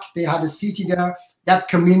Iraq, they had a city there, that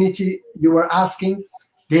community you were asking,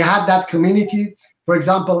 they had that community. For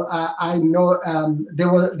example, I know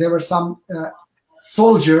there were some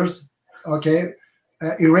soldiers, okay,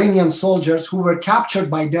 Iranian soldiers who were captured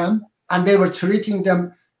by them, and they were treating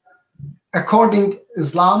them according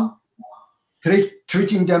Islam,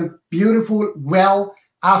 treating them beautiful, well.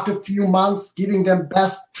 After a few months, giving them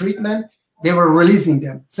best treatment, they were releasing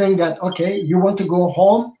them, saying that, okay, you want to go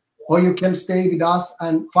home or you can stay with us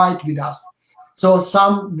and fight with us. So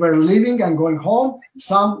some were leaving and going home,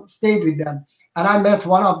 some stayed with them. And I met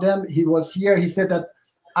one of them, he was here, he said that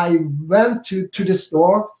I went to the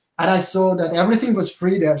store and I saw that everything was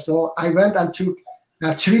free there. So I went and took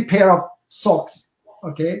 3 pair of socks,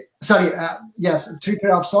 okay? Sorry, yes, 3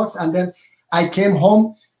 pair of socks. And then I came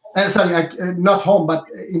home, not home, but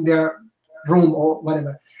in their room or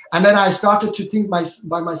whatever. And then I started to think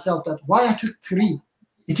by myself that why I took 3?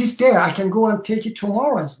 It is there. I can go and take it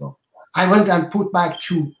tomorrow as well. I went and put back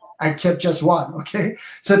 2. I kept just 1. Okay.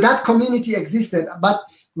 So that community existed. But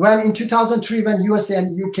when in 2003, when USA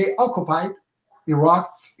and UK occupied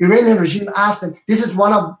Iraq, Iranian regime asked them, this is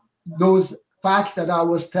one of those facts that I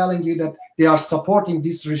was telling you, that they are supporting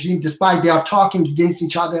this regime despite they are talking against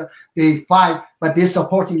each other, they fight, but they're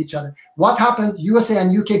supporting each other. What happened? USA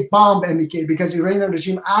and UK bombed MEK because Iranian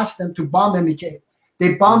regime asked them to bomb MEK.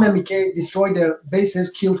 They bombed MEK, destroyed their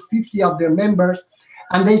bases, killed 50 of their members,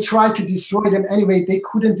 and they tried to destroy them anyway. They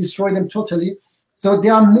couldn't destroy them totally. So they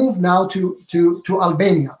are moved now to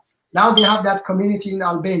Albania. Now they have that community in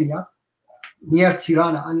Albania near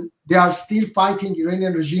Tirana, and they are still fighting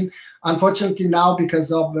Iranian regime. Unfortunately now,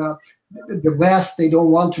 because of the West, they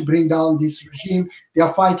don't want to bring down this regime. They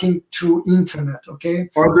are fighting through internet, okay?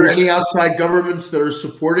 Are there any outside governments that are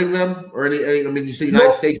supporting them? Or any I mean, you say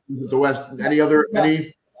United States, the West, any other,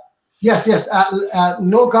 any? Yes.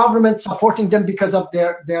 No government supporting them because of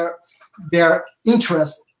their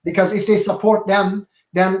interest. Because if they support them,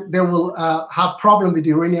 then they will have problem with the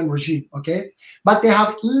Iranian regime, okay? But they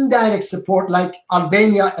have indirect support, like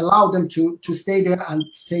Albania allowed them to stay there and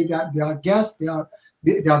say that they are guests, they are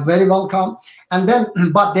very welcome. And then,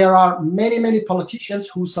 but there are many politicians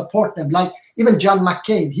who support them, like even John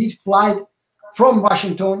McCain. He flied from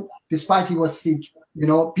Washington, despite he was sick, you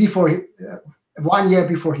know, before 1 year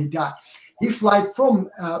before he died. He flew from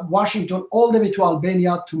Washington all the way to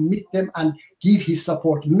Albania to meet them and give his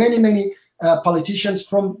support. Many politicians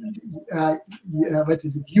from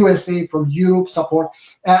USA, from Europe support.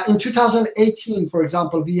 In 2018, for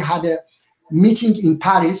example, we had a meeting in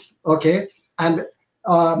Paris, okay, and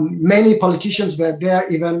many politicians were there.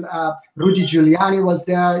 Even Rudy Giuliani was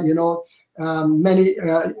there, you know, many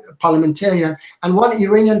parliamentarians, and one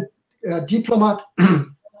Iranian diplomat,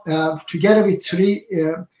 together with 3,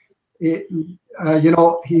 you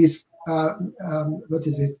know, he's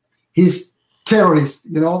he's terrorists,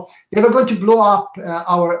 you know, they were going to blow up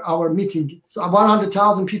our meeting. So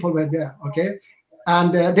 100,000 people were there, okay,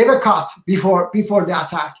 and they were caught before the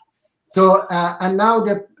attack. So and now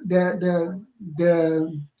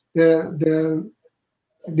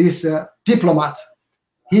this diplomat,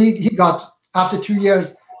 he got, after 2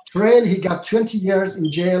 years trial, he got 20 years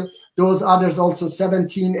in jail. Those others also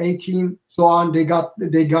 17, 18, so on. They got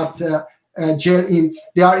jail in.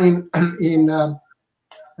 They are in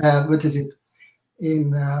what is it?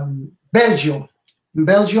 In Belgium. In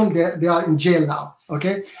Belgium, they are in jail now.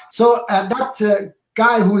 Okay, so that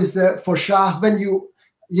guy who is for Shah, when you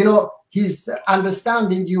know, he's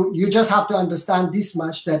understanding. You just have to understand this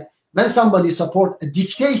much, that when somebody support a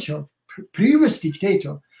dictator, previous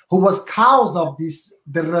dictator, who was cause of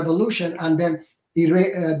the revolution, and then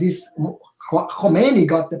this Khomeini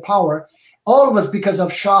got the power, all was because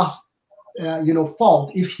of Shah's you know,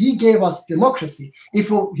 fault. If he gave us democracy, if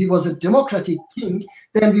he was a democratic king,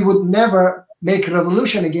 then we would never make a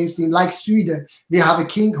revolution against him. Like Sweden, we have a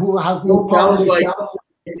king who has no problem.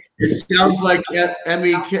 It sounds like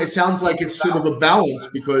Emmy. It sounds like it's sort of a balance,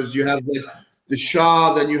 because you have the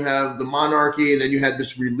Shah, then you have the monarchy, and then you had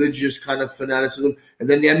this religious kind of fanaticism, and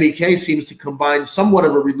then the MEK seems to combine somewhat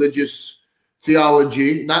of a religious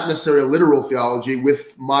theology, not necessarily a literal theology,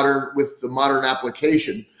 with the modern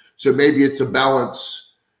application. So maybe it's a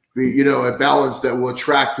balance, a balance that will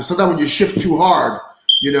attract. Because sometimes when you shift too hard,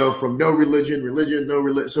 from no religion, no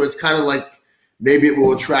religion, so it's kind of like maybe it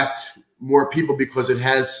will attract more people because it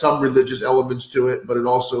has some religious elements to it, but it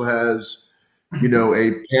also has,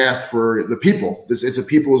 a path for the people. It's a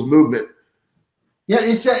people's movement. Yeah,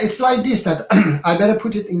 it's like this, that I better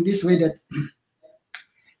put it in this way, that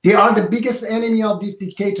they are the biggest enemy of these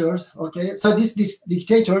dictators. Okay, so these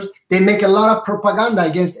dictators, they make a lot of propaganda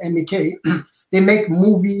against MEK. They make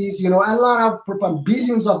movies, a lot of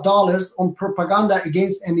billions of dollars on propaganda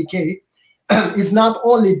against MEK. It's not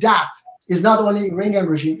only that. It's not only Iranian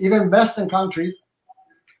regime. Even Western countries,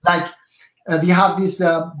 like we have this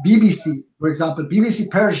BBC, for example, BBC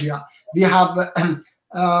Persia. We have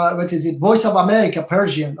Voice of America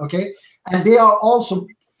Persian. Okay, and they are also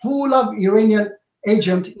full of Iranian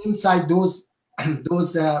agents inside those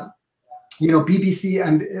BBC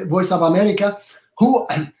and Voice of America, who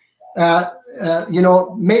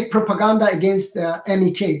make propaganda against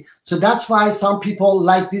MEK. So that's why some people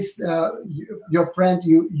like this, your friend,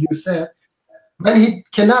 you said, when he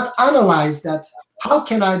cannot analyze that, how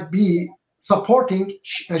can I be supporting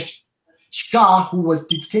a Shah who was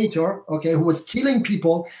dictator, okay, who was killing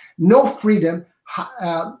people, no freedom,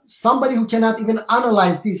 somebody who cannot even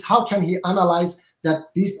analyze this, how can he analyze that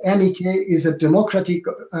this MEK is a democratic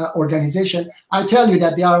organization? I tell you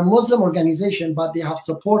that they are a Muslim organization, but they have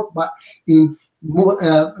support in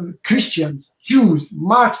Christians, Jews,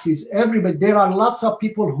 Marxists, everybody. There are lots of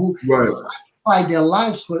people who sacrifice their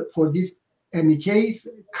lives for this MEK's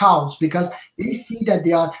cause, because they see that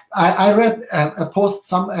they are. I read a post,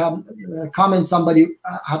 some comment somebody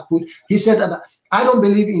had put. He said that I don't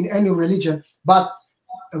believe in any religion, but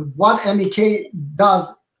what MEK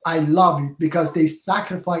does, I love it, because they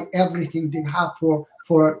sacrifice everything they have for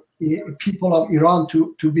people of Iran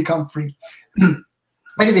to become free.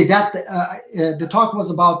 Anyway, that the talk was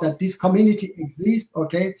about that this community exists,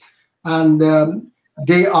 okay, and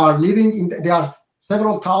they are living in. There are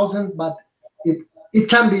several thousand, but it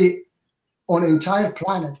can be on an entire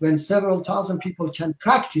planet when several thousand people can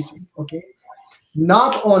practice it. Okay,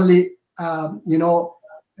 not only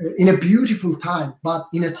in a beautiful time, but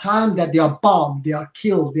in a time that they are bombed, they are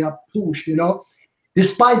killed, they are pushed,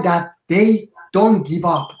 Despite that, they don't give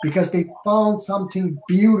up because they found something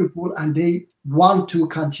beautiful and they want to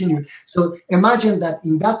continue. So imagine that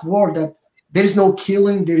in that world that there is no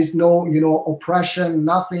killing, there is no, oppression,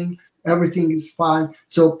 nothing, everything is fine.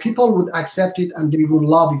 So people would accept it and they would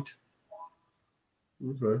love it.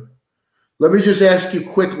 Okay. Let me just ask you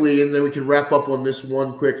quickly, and then we can wrap up on this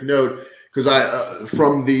one quick note. Because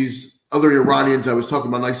from these other Iranians I was talking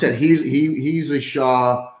about, like I said, he's a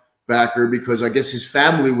Shah backer because I guess his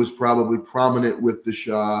family was probably prominent with the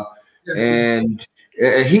Shah, and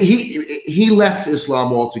he left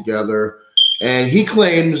Islam altogether, and he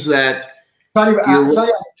claims that. Sorry, I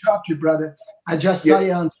interrupt you, brother. I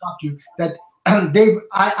interrupt you. That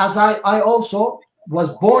I also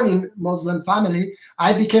was born in Muslim family.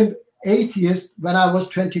 I became atheist when I was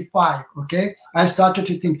 25. Okay, I started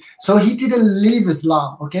to think. So he didn't leave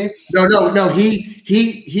Islam. Okay. No.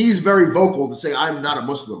 He's very vocal to say I'm not a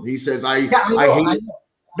Muslim. He says I hate.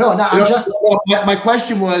 No. My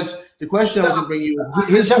question was the question I was going to bring you.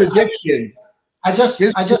 His prediction.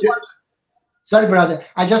 Sorry, brother.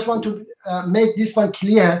 I just want to make this one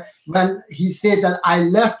clear. When he said that I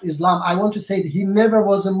left Islam, I want to say that he never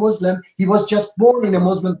was a Muslim. He was just born in a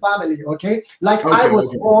Muslim family, okay? I was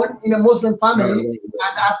born in a Muslim family,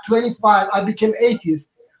 and at 25, I became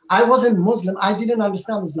atheist. I wasn't Muslim. I didn't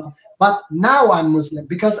understand Islam. But now I'm Muslim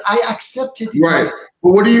because I accepted it. Right.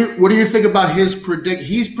 But what do you think about his predict?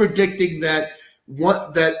 He's predicting that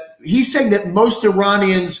he's saying that most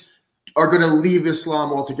Iranians are going to leave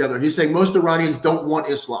Islam altogether. He's saying most Iranians don't want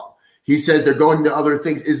Islam. He says they're going to other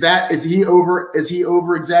things. Is he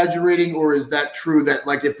over exaggerating, or is that true that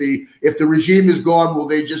like if the regime is gone, will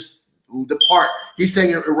they just depart? He's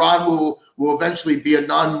saying Iran will eventually be a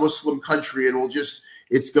non-Muslim country and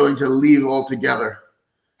it's going to leave altogether.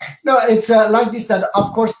 No, it's like this, that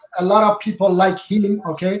of course a lot of people like him,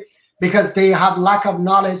 okay, because they have lack of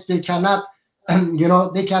knowledge. They cannot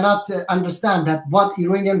they cannot understand that what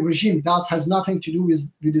Iranian regime does has nothing to do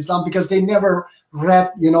with Islam, because they never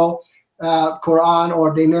read, Quran,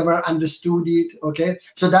 or they never understood it. Okay,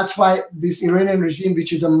 so that's why this Iranian regime,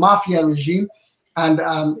 which is a mafia regime, and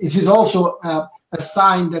it is also a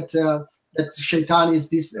sign that that Shaitan is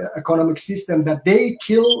this economic system that they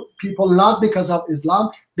kill people not because of Islam,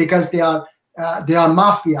 because they are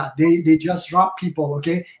mafia. They just rob people.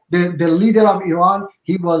 Okay, the leader of Iran,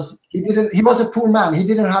 he was a poor man. He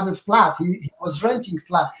didn't have a flat. He was renting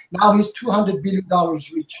flat. Now he's $200 billion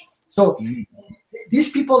rich. So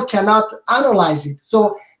these people cannot analyze it.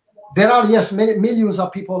 So there are, yes, millions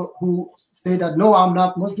of people who say that, no, I'm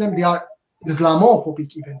not Muslim. They are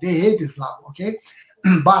Islamophobic even. They hate Islam, okay?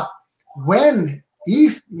 But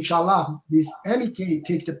if, inshallah, this MEK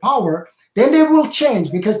take the power, then they will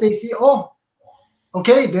change, because they see, oh,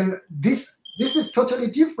 okay, then this is totally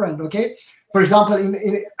different, okay? For example,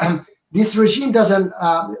 in this regime doesn't,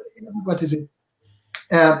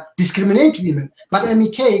 discriminate women, but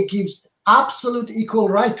MEK gives absolute equal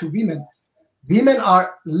right to women. Women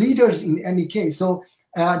are leaders in MEK. So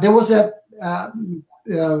there was a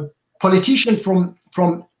politician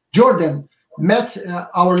from Jordan met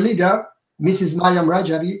our leader, Mrs. Mariam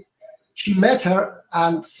Rajabi. She met her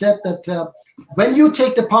and said that when you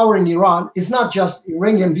take the power in Iran, it's not just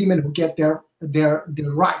Iranian women who get their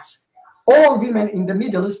rights. All women in the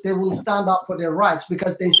Middle East, they will stand up for their rights,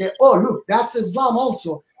 because they say, oh, look, that's Islam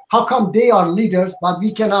also. How come they are leaders, but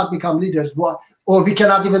we cannot become leaders? Or we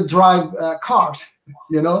cannot even drive cars,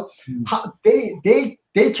 you know?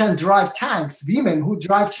 They can drive tanks, women who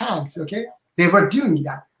drive tanks, okay? They were doing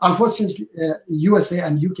that. Unfortunately, USA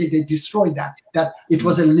and UK, they destroyed that it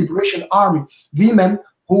was a liberation army. Women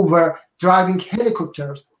who were driving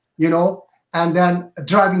helicopters, you know, and then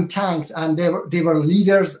driving tanks, and they were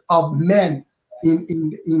leaders of men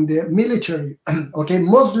in the military, okay?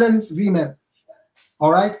 Muslims, women,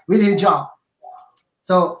 all right, with hijab.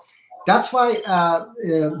 So that's why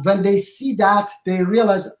when they see that, they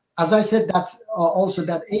realize, as I said, that also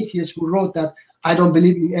that atheist who wrote that, I don't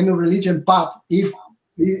believe in any religion, but if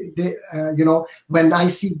they, you know, when I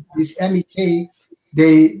see this MEK,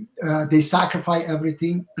 they sacrifice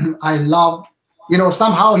everything. I love, you know,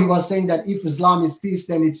 somehow he was saying that if Islam is this,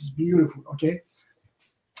 then it's beautiful, okay?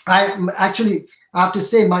 I have to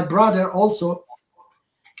say, my brother also,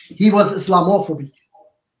 he was Islamophobic.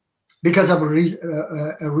 Because of a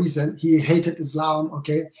reason, he hated Islam,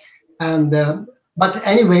 okay, and but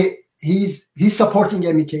anyway, he's supporting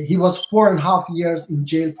MEK. He was 4.5 years in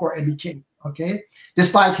jail for MEK, okay,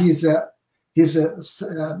 despite he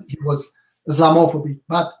was Islamophobic.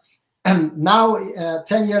 But now,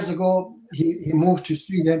 10 years ago, he moved to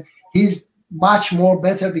Sweden. He's much more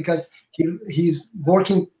better, because he's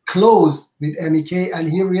working close with MEK,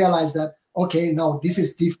 and he realized that, okay, no, this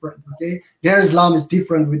is different, okay? Their Islam is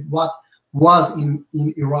different with what was in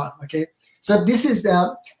Iran, okay? So this is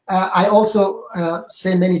I also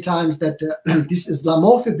say many times that this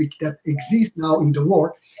Islamophobic that exists now in the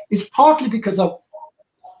world is partly because of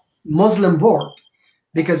Muslim world.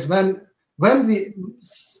 Because when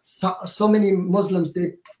so many Muslims,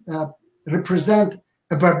 they represent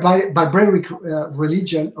a barbaric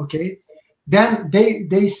religion, okay? Then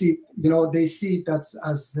they see, you know, they see it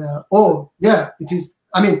as oh yeah, it is.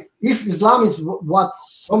 I mean, if Islam is what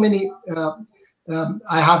so many,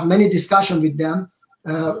 I have many discussions with them.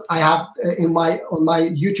 I have on my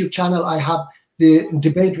YouTube channel, I have the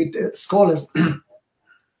debate with scholars.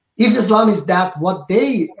 If Islam is that what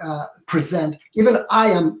they present, even I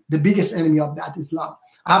am the biggest enemy of that Islam.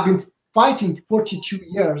 I've been fighting 42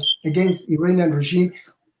 years against Iranian regime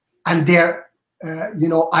and their you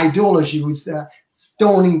know, ideology with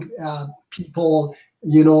stoning people,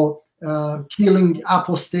 you know, killing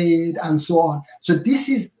apostate and so on. So this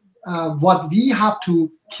is what we have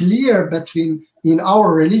to clear between in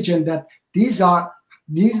our religion, that these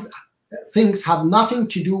things have nothing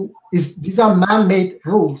to do. These are man-made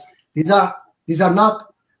rules. These are not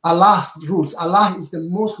Allah's rules. Allah is the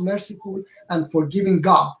most merciful and forgiving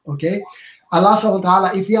God. Okay. Allah subhanahu wa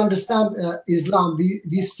ta'ala, if we understand Islam,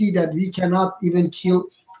 we see that we cannot even kill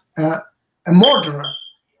a murderer,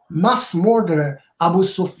 mass murderer. Abu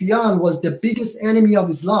Sufyan was the biggest enemy of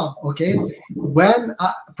Islam, okay? When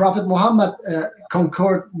Prophet Muhammad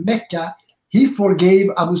conquered Mecca, he forgave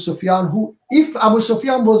Abu Sufyan, who, if Abu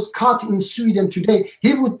Sufyan was caught in Sweden today,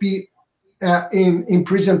 he would be in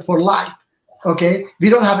prison for life, okay? We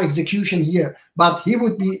don't have execution here, but he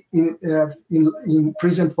would be in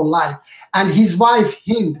prison for life. And his wife,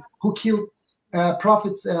 Hind, who killed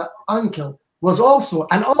Prophet's uncle, was also,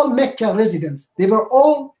 and all Mecca residents, they were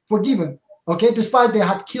all forgiven, okay, despite they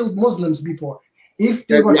had killed Muslims before. If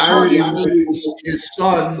they were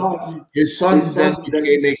his son then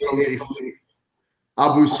became a caliph.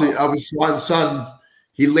 Abu Sufyan's son,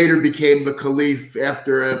 he later became the caliph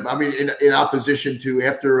after, I mean, in opposition to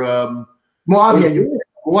after Muawiyah.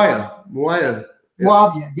 Muawiyah.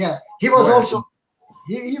 Muawiyah, yeah. He was also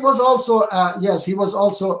he was also yes, he was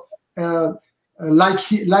also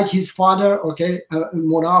like his father, okay,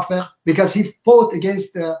 Munafiq, because he fought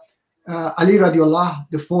against Ali radiallah,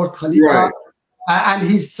 the fourth Khalifa, and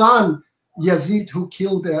his son Yazid, who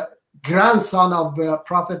killed the grandson of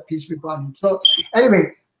Prophet, peace be upon him. So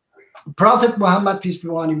anyway, Prophet Muhammad, peace be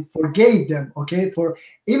upon him, forgave them, okay, for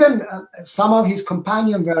even some of his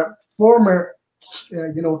companions were former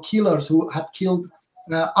killers who had killed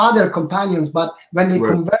other companions, but when they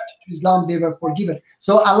converted to Islam, they were forgiven.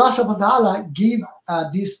 So Allah subhanahu wa ta'ala give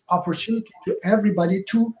this opportunity to everybody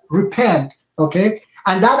to repent, okay,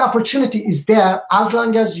 and that opportunity is there as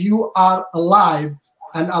long as you are alive,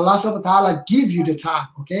 and Allah subhanahu wa ta'ala give you the time,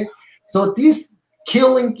 okay. So this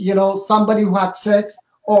killing, somebody who had sex,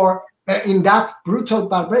 or in that brutal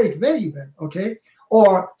barbaric way even, okay,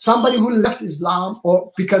 or somebody who left Islam,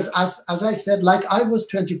 or because as I said, like I was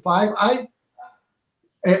 25,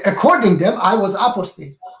 according to them, I was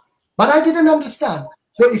apostate, but I didn't understand.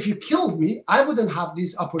 So if you killed me, I wouldn't have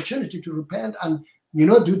this opportunity to repent and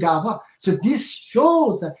do da'wah. So this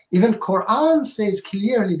shows that even Quran says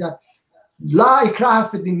clearly that La ikraha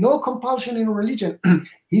fi din, no compulsion in religion.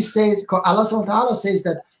 He says, Allah subhanahu wa ta'ala says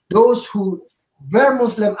that those who were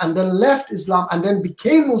Muslim and then left Islam and then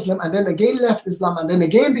became Muslim and then again left Islam and then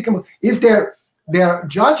again became, if their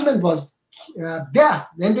judgment was death,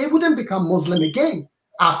 then they wouldn't become Muslim again.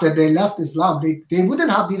 After they left Islam, they wouldn't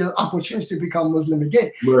have the opportunity to become Muslim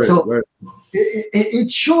again. It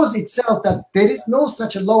shows itself that there is no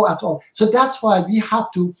such a law at all. So that's why we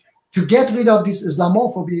have to get rid of this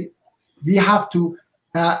Islamophobia. We have to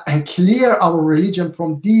and clear our religion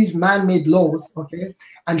from these man-made laws, okay,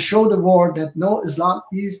 and show the world that no, Islam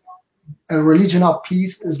is a religion of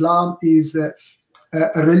peace. Islam is a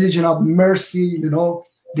religion of mercy.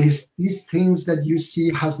 These things that you see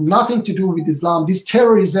has nothing to do with Islam. This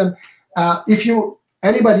terrorism,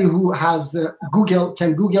 anybody who has Google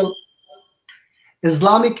can Google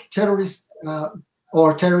Islamic terrorist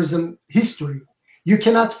or terrorism history. You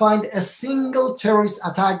cannot find a single terrorist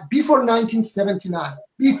attack before 1979.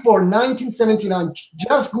 Before 1979,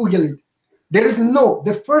 just Google it. There is no.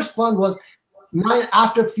 The first one was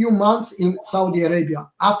after a few months in Saudi Arabia,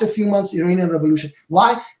 after a few months Iranian Revolution.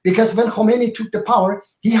 Why? Because when Khomeini took the power,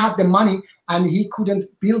 he had the money and he couldn't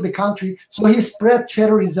build the country. So he spread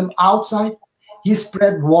terrorism outside. He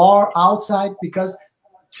spread war outside because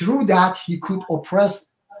through that he could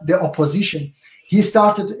oppress the opposition. He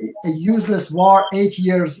started a useless war, 8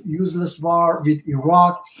 years useless war with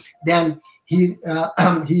Iraq. Then he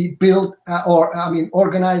built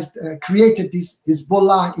organized, created this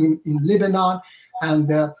Hezbollah in Lebanon.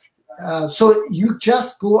 And so you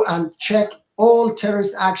just go and check all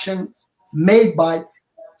terrorist actions made by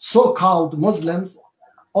so-called Muslims.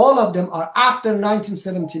 All of them are after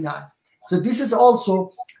 1979. So this is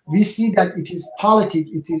also, we see that it is politics,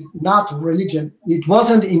 it is not religion. It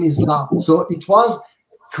wasn't in Islam. So it was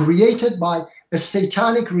created by a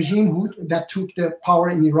satanic regime that took the power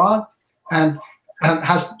in Iran and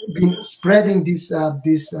has been spreading this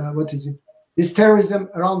terrorism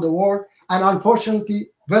around the world. And unfortunately,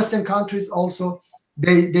 Western countries also,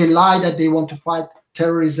 they lie that they want to fight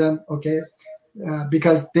terrorism, okay,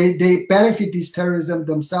 because they benefit this terrorism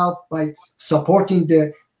themselves by supporting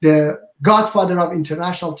the godfather of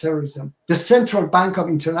international terrorism, the central bank of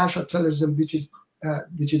international terrorism, which is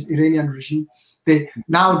Iranian regime.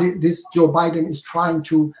 This Joe Biden is trying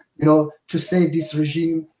to save this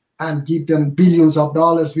regime and give them billions of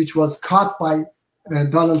dollars, which was cut by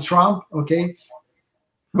Donald Trump. Okay,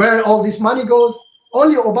 where all this money goes?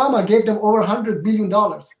 Only Obama gave them over $100 billion.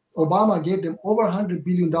 Obama gave them over $100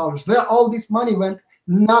 billion. Where all this money went?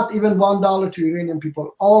 Not even $1 to Iranian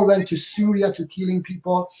people. All went to Syria, to killing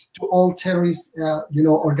people, to all terrorist,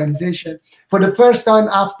 organization. For the first time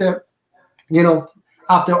after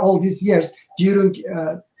all these years, during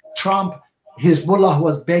Trump, Hezbollah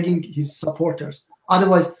was begging his supporters.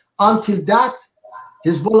 Otherwise, until that,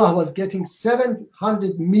 Hezbollah was getting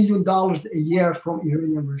 $700 million a year from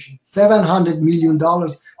Iranian regime. $700 million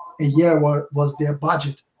a year was their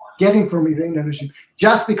budget, getting from Iranian regime.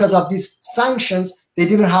 Just because of these sanctions, they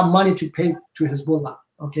didn't have money to pay to Hezbollah.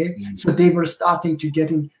 Okay, so they were starting to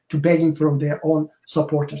begging from their own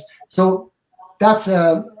supporters. So that's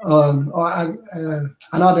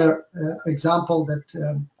another example that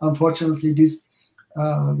unfortunately this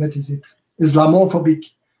Islamophobic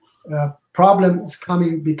problem is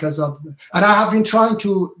coming because of. And I have been trying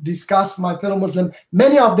to discuss my fellow Muslim.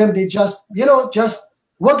 Many of them, they just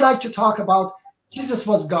would like to talk about Jesus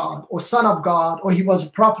was God or Son of God or he was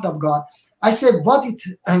a prophet of God. I said,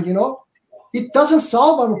 it doesn't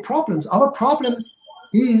solve our problems. Our problems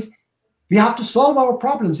is We have to solve our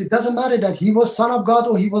problems. It doesn't matter that he was son of God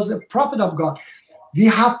or he was a prophet of God. We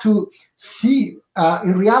have to see,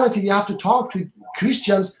 in reality, we have to talk to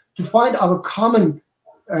Christians to find our common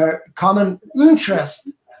interest,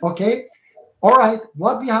 okay? All right,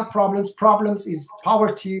 what we have problems is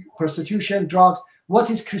poverty, prostitution, drugs. What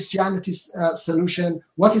is Christianity's solution?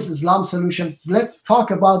 What is Islam's solution? Let's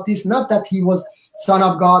talk about this, not that he was son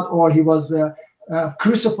of God or he was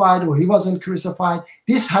crucified or he wasn't crucified.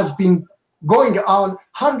 This has been going on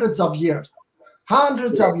hundreds of years, and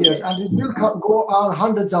it will go on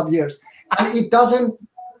hundreds of years. And it doesn't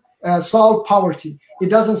solve poverty. It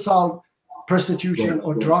doesn't solve prostitution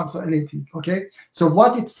or drugs or anything, okay? So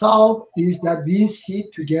what it solves is that we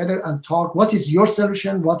sit together and talk. What is your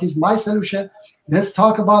solution? What is my solution? Let's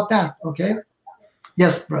talk about that, okay?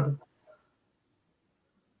 Yes, brother.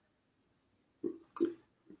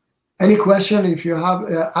 Any question if you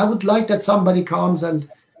have? I would like that somebody comes and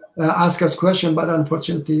ask us question, but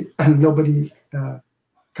unfortunately nobody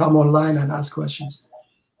come online and ask questions.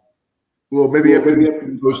 Well, maybe after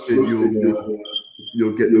you post it,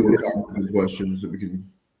 you'll get more complicated questions that we can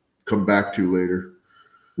come back to later.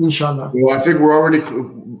 Inshallah. Well, I think we're already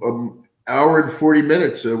hour and 40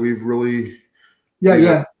 minutes. So we've really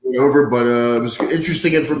over, but it was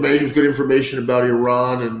interesting information. It was good information about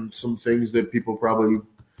Iran and some things that people probably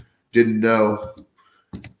didn't know.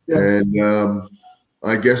 Yes. And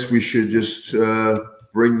I guess we should just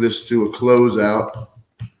bring this to a close out.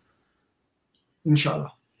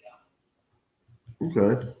 Inshallah.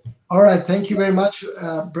 Okay. All right. Thank you very much,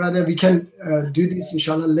 brother. We can do this,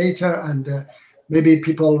 inshallah, later. And maybe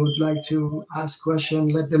people would like to ask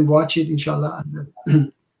questions. Let them watch it, inshallah.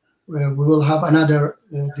 And we will have another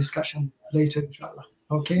discussion later, inshallah.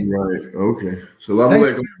 Okay? Right. Okay. Salam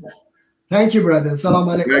alaikum. Thank you, brother. Salam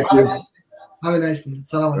alaikum. Thank you. Have a nice day.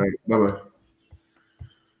 Salam alaikum. Right. Bye-bye.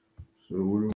 So